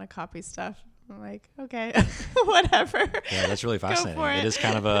people want to copy stuff. I'm like, okay, whatever. Yeah, that's really fascinating. It is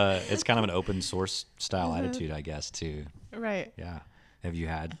kind of an open source style attitude, I guess, too. Right. Yeah. Have you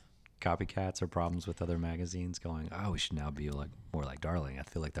had copycats or problems with other magazines going, oh, we should now be more like Darling? I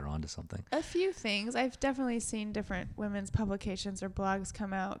feel like they're onto something. A few things. I've definitely seen different women's publications or blogs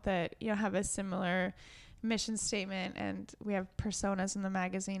come out that, have a similar mission statement, and we have personas in the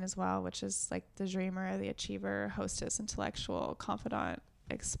magazine as well, which is like the dreamer, the achiever, hostess, intellectual, confidant,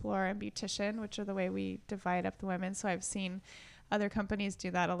 explorer, and beautician, which are the way we divide up the women. So I've seen other companies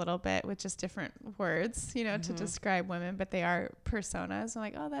do that a little bit with just different words, you know, to describe women, but they are personas. I'm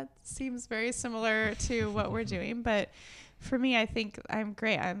like, oh, that seems very similar to what we're doing. But for me, I think I'm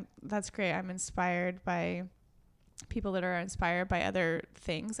great. That's great. I'm inspired by people that are inspired by other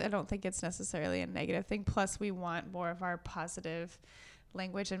things. I don't think it's necessarily a negative thing. Plus, we want more of our positive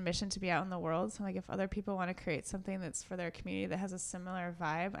language and mission to be out in the world. So like if other people want to create something that's for their community that has a similar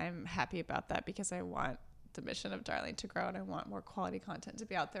vibe, I'm happy about that, because I want the mission of Darling to grow, and I want more quality content to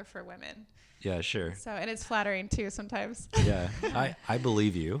be out there for women. Yeah, sure. So, and it's flattering too sometimes. Yeah, I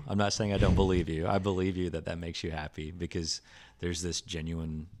believe you. I'm not saying I don't believe you. I believe you that makes you happy, because there's this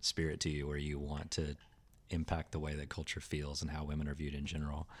genuine spirit to you where you want to impact the way that culture feels and how women are viewed in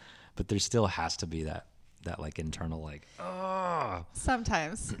general. But there still has to be that like internal, like, oh.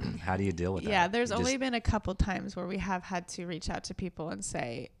 Sometimes. How do you deal with that? Yeah, there's only been a couple times where we have had to reach out to people and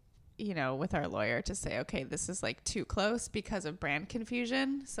say, you know, with our lawyer to say, okay, this is like too close because of brand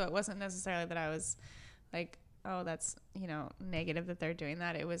confusion. So it wasn't necessarily that I was like, oh, that's, you know, negative that they're doing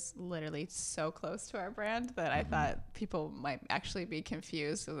that. It was literally so close to our brand that I thought people might actually be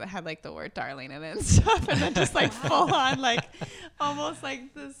confused. So it had like the word darling in it and stuff. And then just like full on, like almost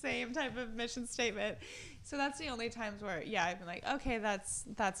like the same type of mission statement. So that's the only times where, yeah, I've been like, okay,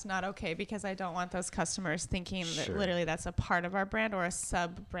 that's not okay, because I don't want those customers thinking that literally that's a part of our brand or a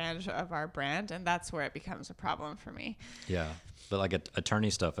sub brand of our brand. And that's where it becomes a problem for me. Yeah. But like attorney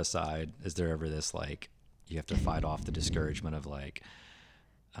stuff aside, is there ever this like, you have to fight off the discouragement of like,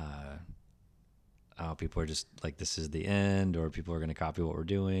 oh, people are just like, this is the end, or people are going to copy what we're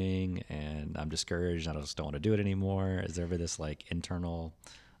doing, and I'm discouraged, and I just don't want to do it anymore? Is there ever this like internal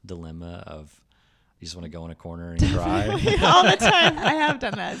dilemma of you just want to go in a corner and cry? All the time. I have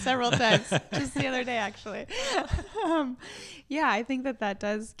done that several times, just the other day, actually. Yeah, I think that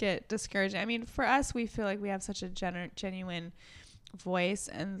does get discouraging. I mean, for us, we feel like we have such a genuine voice,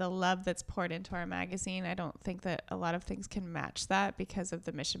 and the love that's poured into our magazine. I don't think that a lot of things can match that, because of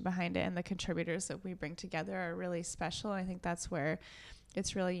the mission behind it, and the contributors that we bring together are really special. I think that's where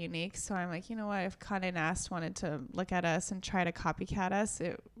it's really unique. So I'm like, you know what, if Condé Nast wanted to look at us and try to copycat us,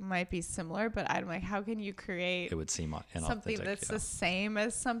 it might be similar, but I'm like, how can you create it would seem something that's the same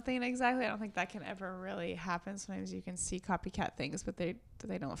as something exactly? I don't think that can ever really happen. Sometimes you can see copycat things, but they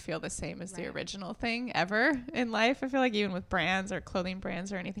don't feel the same as the original thing ever in life. I feel like even with brands or clothing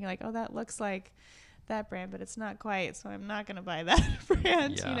brands or anything, like, oh, that looks like that brand, but it's not quite, so I'm not going to buy that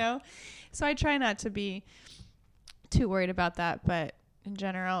brand, you know? So I try not to be too worried about that, but in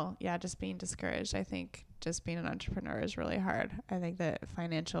general, yeah, just being discouraged. I think just being an entrepreneur is really hard. I think that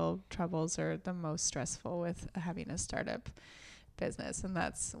financial troubles are the most stressful with having a startup business, and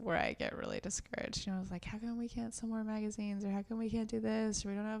that's where I get really discouraged. You know, I was like, how come we can't sell more magazines, or how come we can't do this, or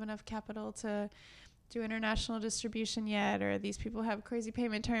we don't have enough capital to do international distribution yet, or these people have crazy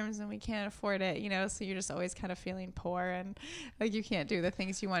payment terms and we can't afford it, you know? So you're just always kind of feeling poor, and like you can't do the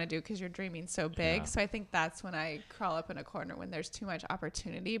things you want to do because you're dreaming so big. So I think that's when I crawl up in a corner, when there's too much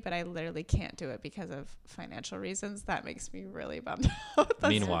opportunity, but I literally can't do it because of financial reasons. That makes me really bummed out.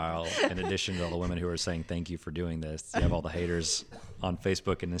 Meanwhile, in addition to all the women who are saying thank you for doing this, you have all the haters on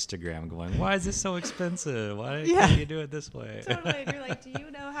Facebook and Instagram going, why is this so expensive? Why can't you do it this way? Totally. And you're like, do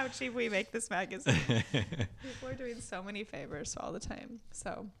you know how cheap we make this magazine? People are doing so many favors all the time.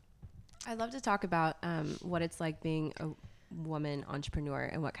 So I'd love to talk about what it's like being a woman entrepreneur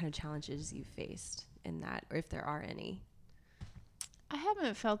and what kind of challenges you've faced in that, or if there are any. I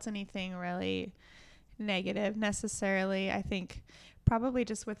haven't felt anything really negative necessarily. I think probably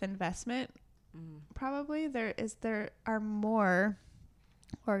just with investment, probably there are more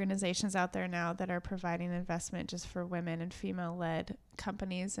organizations out there now that are providing investment just for women and female-led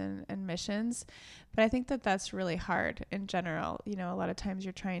companies and missions. But I think that that's really hard in general. You know, a lot of times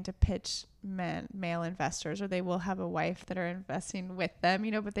you're trying to pitch male investors, or they will have a wife that are investing with them,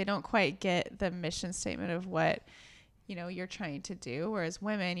 you know, but they don't quite get the mission statement of what, you know, you're trying to do. Whereas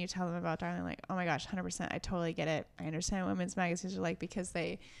women, you tell them about Darling, like, oh my gosh, 100%, I totally get it. I understand what women's magazines are like, because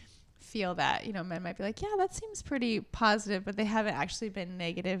they feel that, you know, men might be like, yeah, that seems pretty positive, but they haven't actually been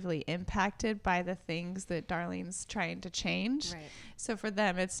negatively impacted by the things that Darling's trying to change. Right. So for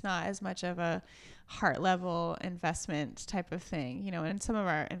them, it's not as much of a heart level investment type of thing, you know, and some of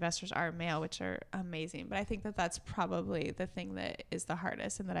our investors are male, which are amazing. But I think that that's probably the thing that is the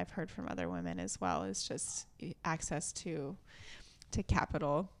hardest, and that I've heard from other women as well, is just access to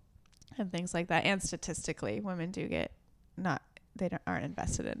capital and things like that. And statistically, women do get aren't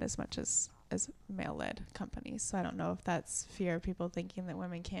invested in as much as male-led companies. So I don't know if that's fear of people thinking that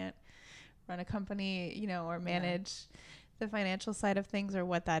women can't run a company, you know, or manage the financial side of things or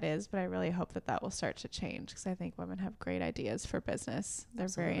what that is, but I really hope that will start to change, because I think women have great ideas for business. They're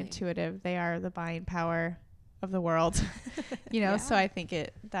very intuitive. They are the buying power of the world, so I think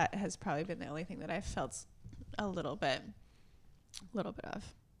that has probably been the only thing that I've felt a little bit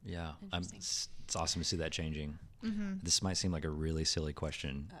of. Yeah. It's awesome to see that changing. Mm-hmm. This might seem like a really silly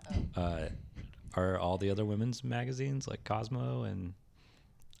question. Are all the other women's magazines like Cosmo and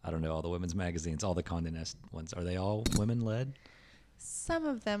I don't know, all the women's magazines, all the Condé Nast ones, are they all women led? Some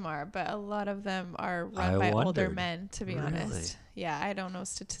of them are, but a lot of them are run by older men, to be honest. Yeah, I don't know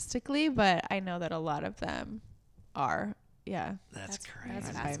statistically, but I know that a lot of them are. Yeah. That's crazy.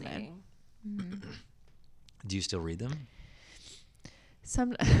 That's fascinating. Mm-hmm. Do you still read them?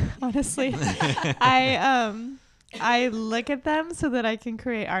 Honestly, I look at them so that I can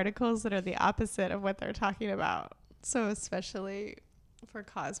create articles that are the opposite of what they're talking about. So especially for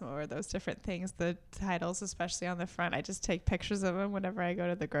Cosmo or those different things, the titles, especially on the front, I just take pictures of them whenever I go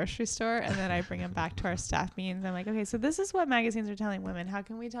to the grocery store, and then I bring them back to our staff meetings. I'm like, okay, so this is what magazines are telling women. How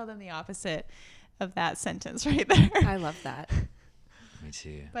can we tell them the opposite of that sentence right there? I love that. Me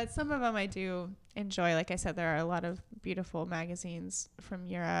too. But some of them I do enjoy. Like I said, there are a lot of beautiful magazines from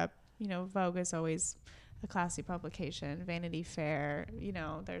Europe. Vogue is always a classy publication. Vanity Fair,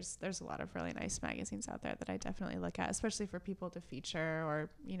 there's a lot of really nice magazines out there that I definitely look at, especially for people to feature or,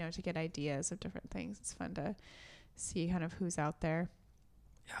 to get ideas of different things. It's fun to see kind of who's out there.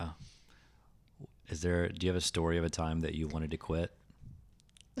 Yeah. Do you have a story of a time that you wanted to quit?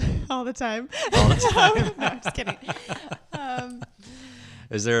 All the time. All the time? No, I'm just kidding.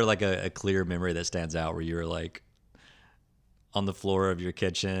 Is there like a clear memory that stands out where you were like on the floor of your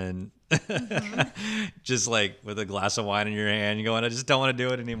kitchen, just like with a glass of wine in your hand, you're going, I just don't want to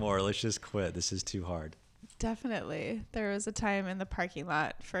do it anymore. Let's just quit. This is too hard. Definitely. There was a time in the parking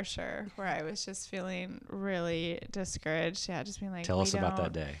lot for sure where I was just feeling really discouraged. Yeah, just being like, tell us about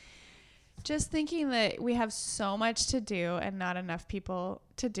that day. Just thinking that we have so much to do and not enough people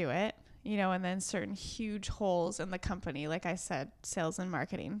to do it. And then certain huge holes in the company, like I said, sales and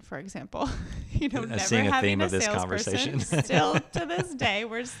marketing, for example. Never seeing a having theme a of this salesperson. conversation. Still to this day,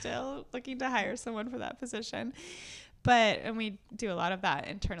 we're still looking to hire someone for that position. And we do a lot of that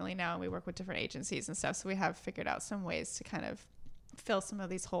internally now, and we work with different agencies and stuff. So we have figured out some ways to kind of fill some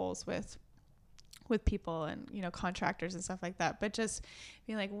of these holes with people and, contractors and stuff like that. But just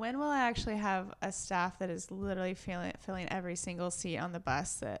being like, when will I actually have a staff that is literally filling every single seat on the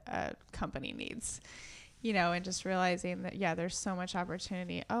bus that a company needs, and just realizing that, yeah, there's so much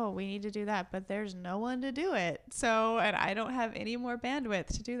opportunity. Oh, we need to do that, but there's no one to do it. So, and I don't have any more bandwidth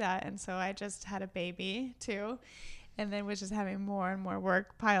to do that. And so I just had a baby too. And then was just having more and more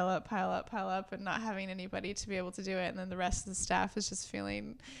work pile up, and not having anybody to be able to do it. And then the rest of the staff is just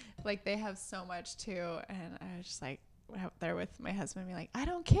feeling like they have so much too. And I was just like out there with my husband being like, I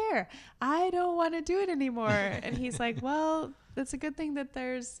don't care. I don't want to do it anymore. And he's like, well, that's a good thing that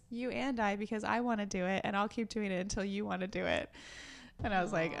there's you and I, because I want to do it and I'll keep doing it until you want to do it. And I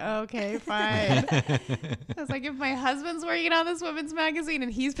was like, okay, fine. I was like, if my husband's working on this women's magazine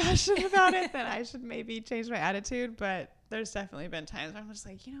and he's passionate about it, then I should maybe change my attitude. But there's definitely been times where I'm just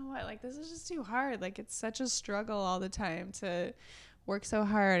like, you know what? Like, this is just too hard. Like, it's such a struggle all the time to work so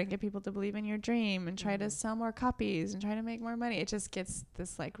hard and get people to believe in your dream and try to sell more copies and try to make more money. It just gets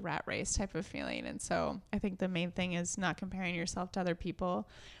this like rat race type of feeling. And so I think the main thing is not comparing yourself to other people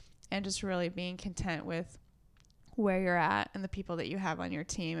and just really being content with where you're at and the people that you have on your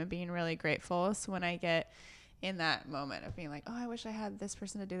team and being really grateful. So when I get in that moment of being like, oh, I wish I had this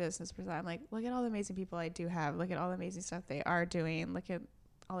person to do this person, I'm like, look at all the amazing people I do have. Look at all the amazing stuff they are doing. Look at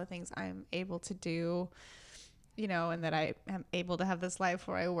all the things I'm able to do, and that I am able to have this life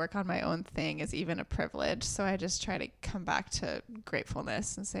where I work on my own thing is even a privilege. So I just try to come back to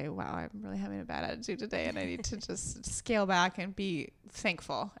gratefulness and say, wow, I'm really having a bad attitude today and I need to just scale back and be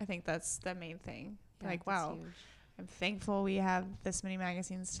thankful. I think that's the main thing. Yeah, like, wow. Huge. I'm thankful we have this many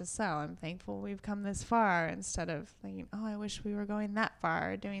magazines to sell. I'm thankful we've come this far, instead of thinking, oh, I wish we were going that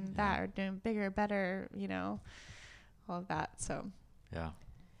far or doing that or doing bigger, better, all of that. So, yeah.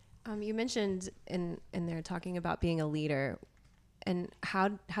 You mentioned in there talking about being a leader, and how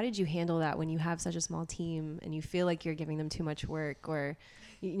did you handle that when you have such a small team and you feel like you're giving them too much work, or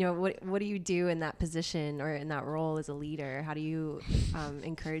what do you do in that position or in that role as a leader? How do you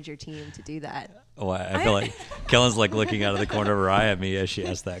encourage your team to do that? Oh, I feel like Kellen's like looking out of the corner of her eye at me as she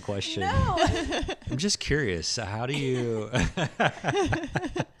asked that question. No. I'm just curious. How do you?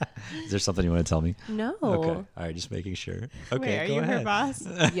 Is there something you want to tell me? No. Okay. All right. Just making sure. Okay. Wait, are you ahead. her boss?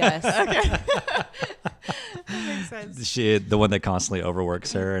 Yes. Okay. That makes sense. the one that constantly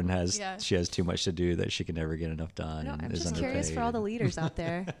overworks her and she has too much to do that she can never get enough done. No, and I'm is just curious underpaid. for all the leaders out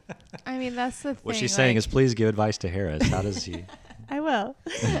there. I mean, that's the thing. What she's saying is, please give advice to Harris. How does he? I will.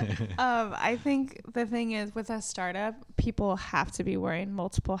 I think the thing is, with a startup, people have to be wearing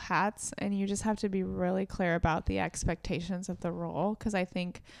multiple hats, and you just have to be really clear about the expectations of the role. Because I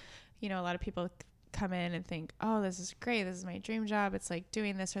think, a lot of people come in and think, oh, this is great, this is my dream job, it's like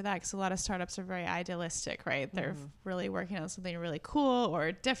doing this or that, because a lot of startups are very idealistic, right? They're really working on something really cool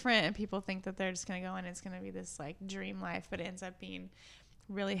or different, and people think that they're just going to go in and it's going to be this like dream life, but it ends up being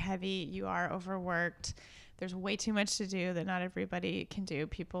really heavy. You are overworked. There's way too much to do that not everybody can do.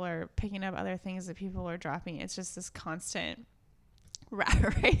 People are picking up other things that people are dropping. It's just this constant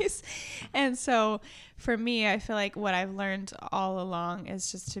rat race. And so for me, I feel like what I've learned all along is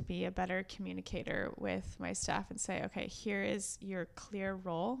just to be a better communicator with my staff and say, okay, here is your clear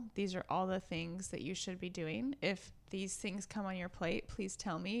role. These are all the things that you should be doing. If these things come on your plate, please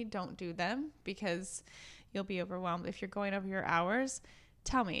tell me. Don't do them because you'll be overwhelmed. If you're going over your hours,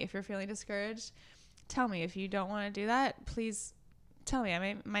 tell me. If you're feeling discouraged, tell me. If you don't want to do that, please tell me.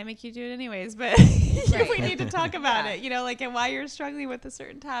 I might make you do it anyways, but we need to talk about it, and why you're struggling with a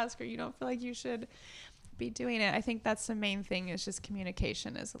certain task or you don't feel like you should be doing it. I think that's the main thing, is just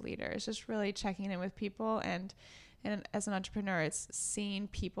communication as a leader. It's just really checking in with people, and as an entrepreneur, it's seeing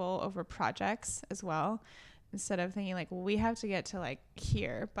people over projects as well, instead of thinking like, well, we have to get to like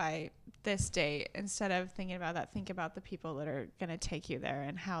here by this date. Instead of thinking about that, think about the people that are going to take you there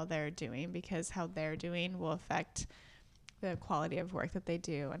and how they're doing, because how they're doing will affect the quality of work that they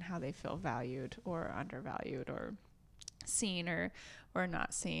do and how they feel valued or undervalued or seen or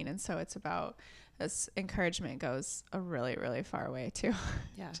not seen. And so it's about, this encouragement goes a really, really far way too.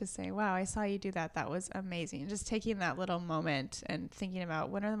 Yeah. Just saying, wow, I saw you do that. That was amazing. Just taking that little moment and thinking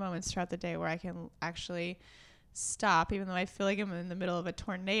about, when are the moments throughout the day where I can actually stop, even though I feel like I'm in the middle of a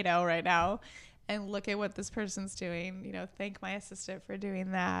tornado right now, and look at what this person's doing, thank my assistant for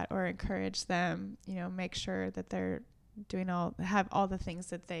doing that, or encourage them, make sure that they're have all the things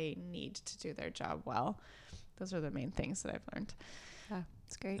that they need to do their job well. Those are the main things that I've learned. Yeah,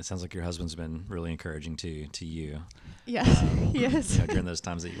 it's great. It sounds like your husband's been really encouraging to you. Yes. Yes. During those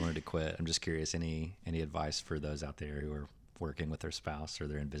times that you wanted to quit. I'm just curious, any advice for those out there who are working with their spouse or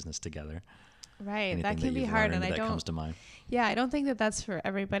they're in business together? Right. Anything that can be hard. And that comes to mind? Yeah, I don't think that that's for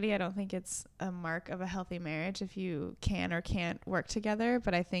everybody. I don't think it's a mark of a healthy marriage if you can or can't work together.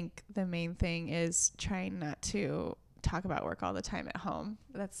 But I think the main thing is trying not to talk about work all the time at home.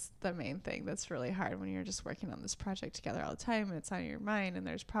 That's the main thing that's really hard when you're just working on this project together all the time and it's on your mind and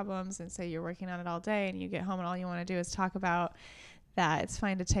there's problems, and say you're working on it all day and you get home and all you want to do is talk about that. It's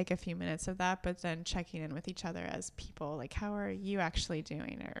fine to take a few minutes of that, but then checking in with each other as people, like, how are you actually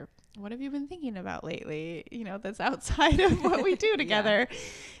doing, or what have you been thinking about lately, that's outside of what we do together. Yeah.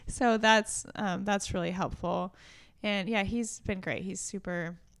 So that's really helpful. And yeah, he's been great. He's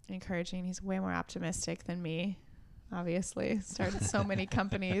super encouraging. He's way more optimistic than me. Obviously started so many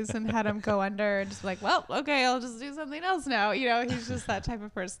companies and had them go under and just like, well, okay, I'll just do something else now. He's just that type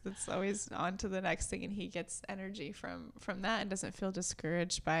of person that's always on to the next thing, and he gets energy from that and doesn't feel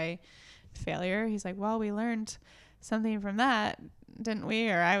discouraged by failure. He's like, well, we learned something from that, didn't we?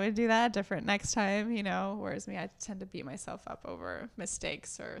 Or I would do that different next time, whereas me, I tend to beat myself up over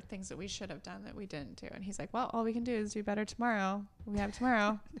mistakes or things that we should have done that we didn't do. And he's like, well, all we can do is do better tomorrow. We have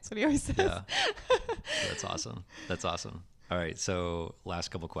tomorrow. That's what he always says. Yeah. That's awesome. All right. So last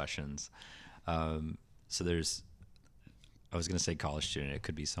couple questions. So there's, I was going to say college student. It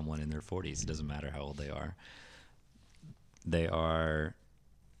could be someone in their 40s. It doesn't matter how old they are. They are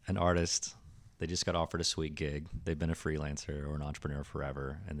an artist. They just got offered a sweet gig. They've been a freelancer or an entrepreneur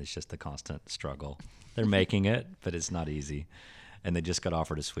forever, and it's just a constant struggle. They're making it, but it's not easy. And they just got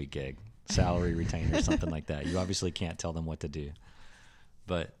offered a sweet gig, salary retainer, something like that. You obviously can't tell them what to do.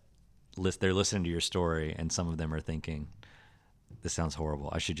 But they're listening to your story, and some of them are thinking, this sounds horrible.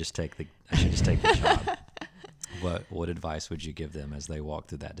 I should just take the job. What advice would you give them as they walk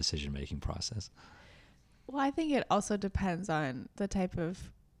through that decision-making process? Well, I think it also depends on the type of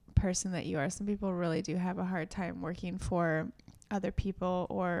person that you are. Some people really do have a hard time working for other people,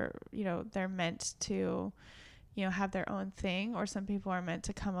 or they're meant to have their own thing, or some people are meant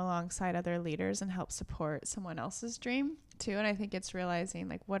to come alongside other leaders and help support someone else's dream too. And I think it's realizing,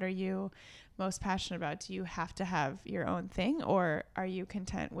 like, what are you most passionate about? Do you have to have your own thing, or are you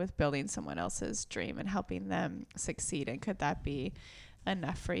content with building someone else's dream and helping them succeed? And could that be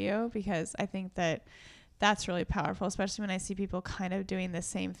enough for you? Because I think that's really powerful, especially when I see people kind of doing the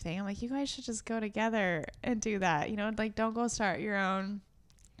same thing. I'm like, you guys should just go together and do that. Like, don't go start your own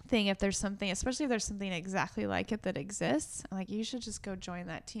thing. If there's something, especially if there's something exactly like it that exists, like you should just go join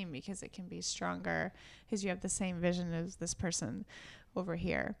that team because it can be stronger because you have the same vision as this person over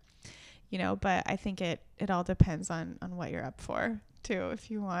here, you know. But I think it all depends on what you're up for too. If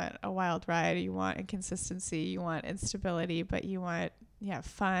you want a wild ride, you want inconsistency, you want instability, but you want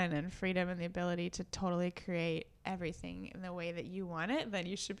fun and freedom and the ability to totally create everything in the way that you want it, then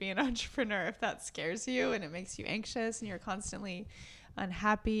you should be an entrepreneur. If that scares you and it makes you anxious and you're constantly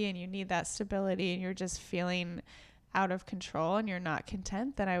unhappy and you need that stability and you're just feeling out of control and you're not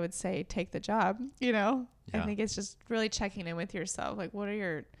content, then I would say take the job, you know. I think it's just really checking in with yourself. Like, what are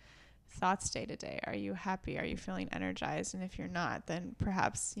your thoughts day to day? Are you happy? Are you feeling energized? And if you're not, then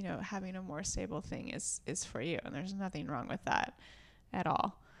perhaps, you know, having a more stable thing is for you. And there's nothing wrong with that at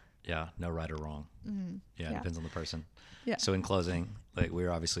all. Yeah, no right or wrong. Mm-hmm. It depends on the person. Yeah. So in closing, like,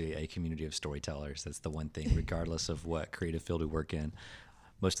 we're obviously a community of storytellers. That's the one thing, regardless of what creative field we work in.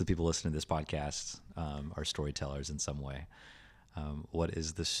 Most of the people listening to this podcast are storytellers in some way. What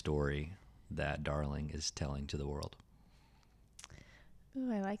is the story that Darling is telling to the world?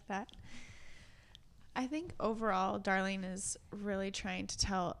 Ooh, I like that. I think overall, Darling is really trying to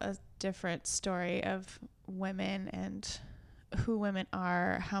tell a different story of women and who women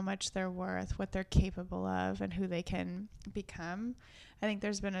are, how much they're worth, what they're capable of, and who they can become. I think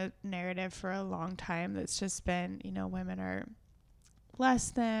there's been a narrative for a long time that's just been, you know, women are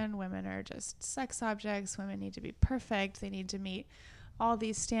less than, women are just sex objects, women need to be perfect, they need to meet all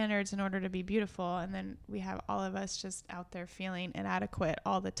these standards in order to be beautiful. And then we have all of us just out there feeling inadequate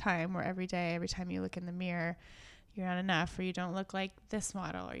all the time, where every day, every time you look in the mirror, you're not enough, or you don't look like this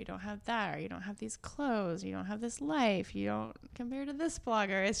model, or you don't have that, or you don't have these clothes, you don't have this life, you don't compare to this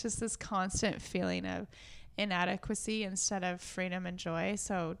blogger. It's just this constant feeling of inadequacy instead of freedom and joy.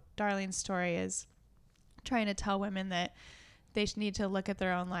 So Darlene's story is trying to tell women that they need to look at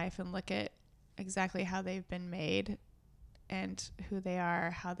their own life and look at exactly how they've been made and who they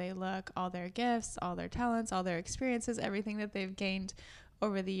are, how they look, all their gifts, all their talents, all their experiences, everything that they've gained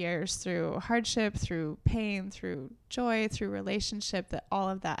over the years through hardship, through pain, through joy, through relationship, that all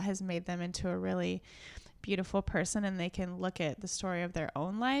of that has made them into a really beautiful person. And they can look at the story of their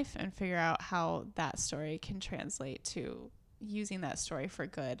own life and figure out how that story can translate to using that story for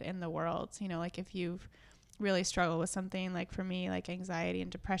good in the world. You know, like if you've really struggled with something, like for me, like anxiety and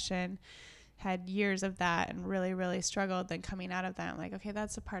depression, had years of that and really, really struggled, then coming out of that, I'm like, okay,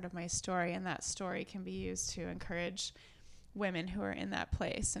 that's a part of my story. And that story can be used to encourage women who are in that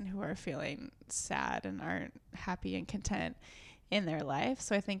place and who are feeling sad and aren't happy and content in their life.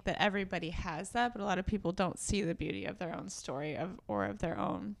 So I think that everybody has that, but a lot of people don't see the beauty of their own story or of their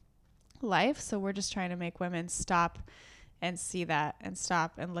own life. So we're just trying to make women stop and see that and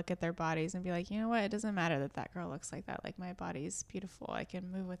stop and look at their bodies and be like, you know what? It doesn't matter that that girl looks like that. Like, my body's beautiful. I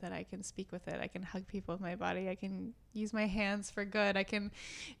can move with it. I can speak with it. I can hug people with my body. I can use my hands for good. I can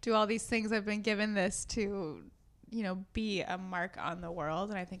do all these things. I've been given this to, you know, be a mark on the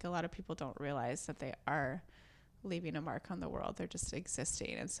world. And I think a lot of people don't realize that they are leaving a mark on the world. They're just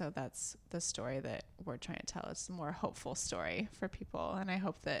existing. And so that's the story that we're trying to tell. It's a more hopeful story for people. And I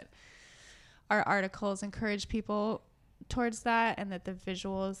hope that our articles encourage people towards that, and that the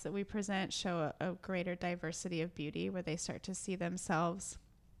visuals that we present show a greater diversity of beauty, where they start to see themselves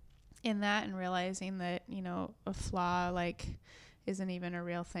in that and realizing that, you know, a flaw like isn't even a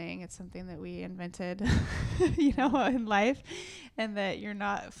real thing. It's something that we invented, you know, in life, and that you're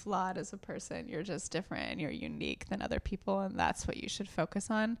not flawed as a person. You're just different and you're unique than other people. And that's what you should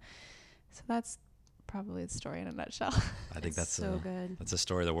focus on. So that's probably the story in a nutshell. I think that's so good. That's a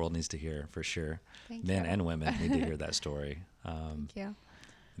story the world needs to hear, for sure. Thank Men you. and women need to hear that story. Thank you.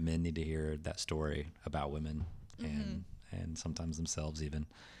 Men need to hear that story about women and sometimes themselves even.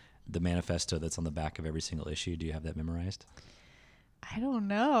 The manifesto that's on the back of every single issue, do you have that memorized? I don't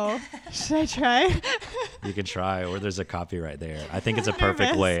know. Should I try? You can try, or there's a copy right there. I think it's a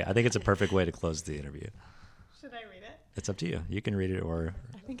perfect way. I think it's a perfect way to close the interview. Should I read it? It's up to you. You can read it or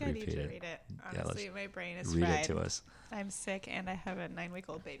I think I need to read it. Honestly, my brain is read fried. it to us. I'm sick and I have a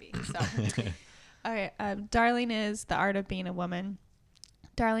 9-week-old baby. So, okay. Darling is the art of being a woman.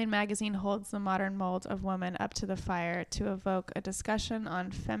 Darling magazine holds the modern mold of woman up to the fire to evoke a discussion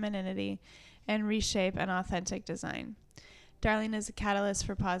on femininity and reshape an authentic design. Darling is a catalyst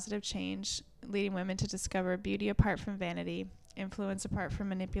for positive change, leading women to discover beauty apart from vanity, influence apart from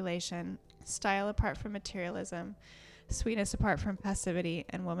manipulation, style apart from materialism, sweetness apart from passivity,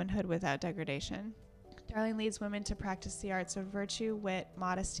 and womanhood without degradation. Darling leads women to practice the arts of virtue, wit,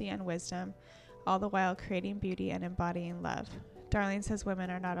 modesty, and wisdom, all the while creating beauty and embodying love. Darling says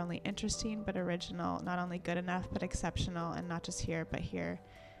women are not only interesting but original, not only good enough but exceptional, and not just here but here.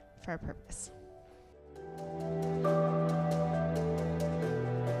 for a purpose.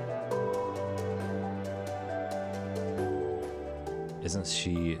 Isn't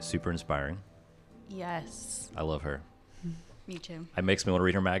she super inspiring? Yes. I love her. Me too. It makes me want to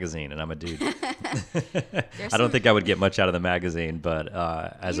read her magazine, and I'm a dude. I don't think I would get much out of the magazine, but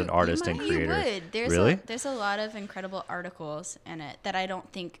as an artist and creator. You would. Really? There's a lot of incredible articles in it that I don't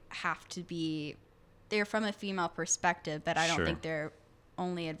think have to be, they're from a female perspective, but I don't think they're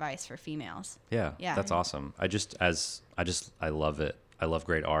only advice for females. Yeah. That's awesome. I love it. I love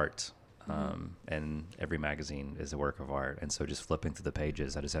great art. And every magazine is a work of art. And so just flipping through the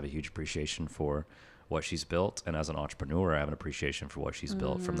pages, I just have a huge appreciation for what she's built. And as an entrepreneur, I have an appreciation for what she's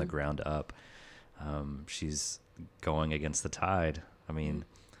built from the ground up. She's going against the tide. I mean,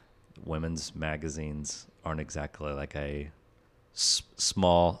 women's magazines aren't exactly like a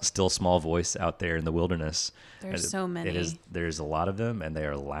small voice out there in the wilderness. There's so many. There's a lot of them, and they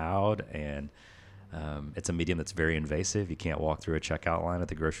are loud, and it's a medium that's very invasive. You can't walk through a checkout line at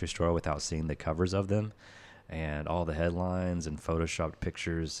the grocery store without seeing the covers of them, and all the headlines and photoshopped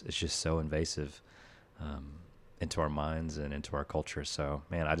pictures. It's just so invasive into our minds and into our culture. So,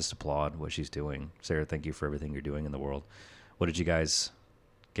 man, I just applaud what she's doing. Sarah, thank you for everything you're doing in the world. What did you guys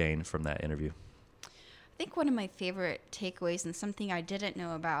gain from that interview? I think one of my favorite takeaways, and something I didn't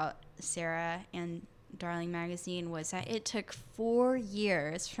know about Sarah and Darling Magazine, was that it took 4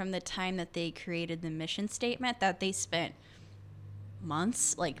 years from the time that they created the mission statement that they spent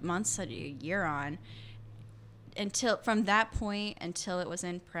months a year on, until from that point until it was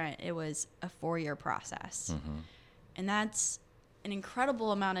in print. It was a 4-year process. And that's an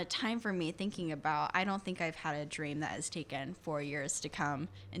incredible amount of time for me thinking about. I don't think I've had a dream that has taken 4 years to come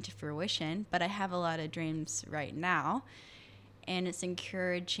into fruition, but I have a lot of dreams right now, and it's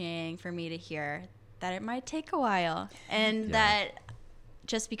encouraging for me to hear that it might take a while, and that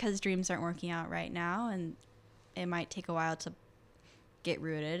just because dreams aren't working out right now, and it might take a while to get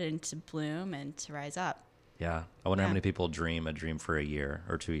rooted and to bloom and to rise up. Yeah. I wonder how many people dream a dream for a year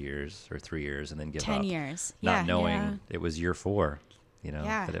or 2 years or 3 years and then give 10 up. years. Not knowing it was year 4,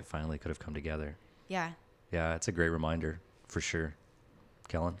 that it finally could have come together. Yeah. Yeah, it's a great reminder for sure.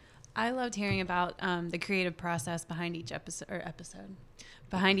 Kellen? I loved hearing about the creative process behind each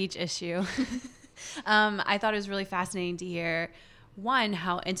behind each issue. I thought it was really fascinating to hear, one,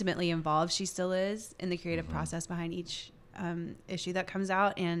 how intimately involved she still is in the creative process behind each issue that comes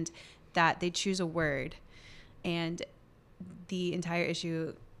out, and that they choose a word, and the entire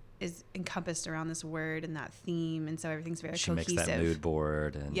issue is encompassed around this word and that theme, and so everything's very cohesive. She makes that mood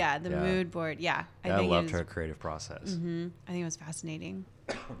board. And mood board. Yeah. I loved her creative process. I think it was fascinating.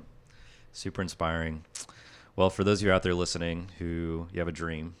 Super inspiring. Well, for those of you out there listening who you have a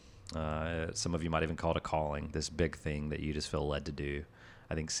dream, some of you might even call it a calling, this big thing that you just feel led to do,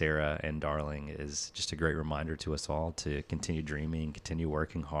 I think Sarah and Darling is just a great reminder to us all to continue dreaming, continue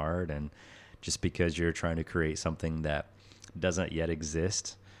working hard. And just because you're trying to create something that doesn't yet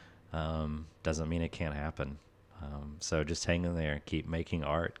exist doesn't mean it can't happen. So just hang in there, keep making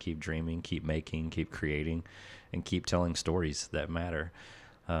art, keep dreaming, keep making, keep creating, and keep telling stories that matter.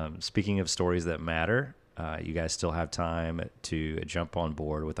 Speaking of stories that matter, you guys still have time to jump on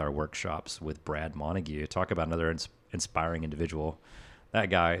board with our workshops with Brad Montague. Talk about another inspiring individual. That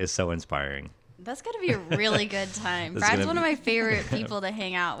guy is so inspiring. That's going to be a really good time. Brad's one of my favorite people to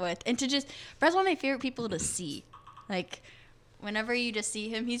hang out with. And Brad's one of my favorite people to see. Like, whenever you just see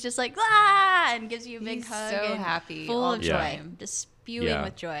him, he's just like, ah, and gives you a big hug. So and happy. Full of joy. Just spewing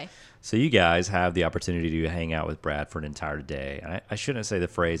with joy. So you guys have the opportunity to hang out with Brad for an entire day. And I shouldn't say the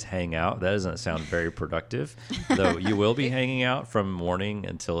phrase hang out. That doesn't sound very productive. Though you will be hanging out from morning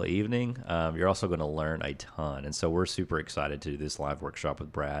until evening. You're also going to learn a ton. And so we're super excited to do this live workshop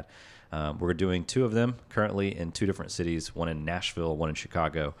with Brad. We're doing 2 of them currently in 2 different cities, one in Nashville, one in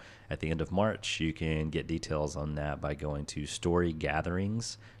Chicago at the end of March. You can get details on that by going to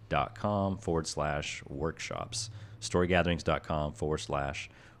storygatherings.com/workshops.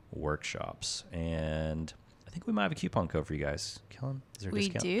 storygatherings.com/workshops. And I think we might have a coupon code for you guys. Kellen, is there a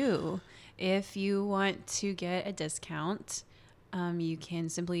discount? We do. If you want to get a discount, you can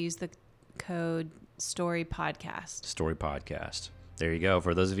simply use the code StoryPodcast. StoryPodcast. There you go.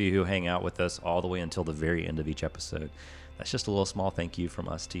 For those of you who hang out with us all the way until the very end of each episode, that's just a little small thank you from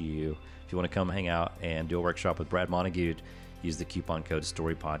us to you. If you want to come hang out and do a workshop with Brad Montague, use the coupon code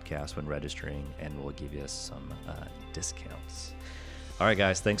StoryPodcast when registering, and we'll give you some discounts. All right,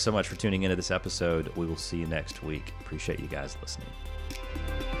 guys. Thanks so much for tuning into this episode. We will see you next week. Appreciate you guys listening.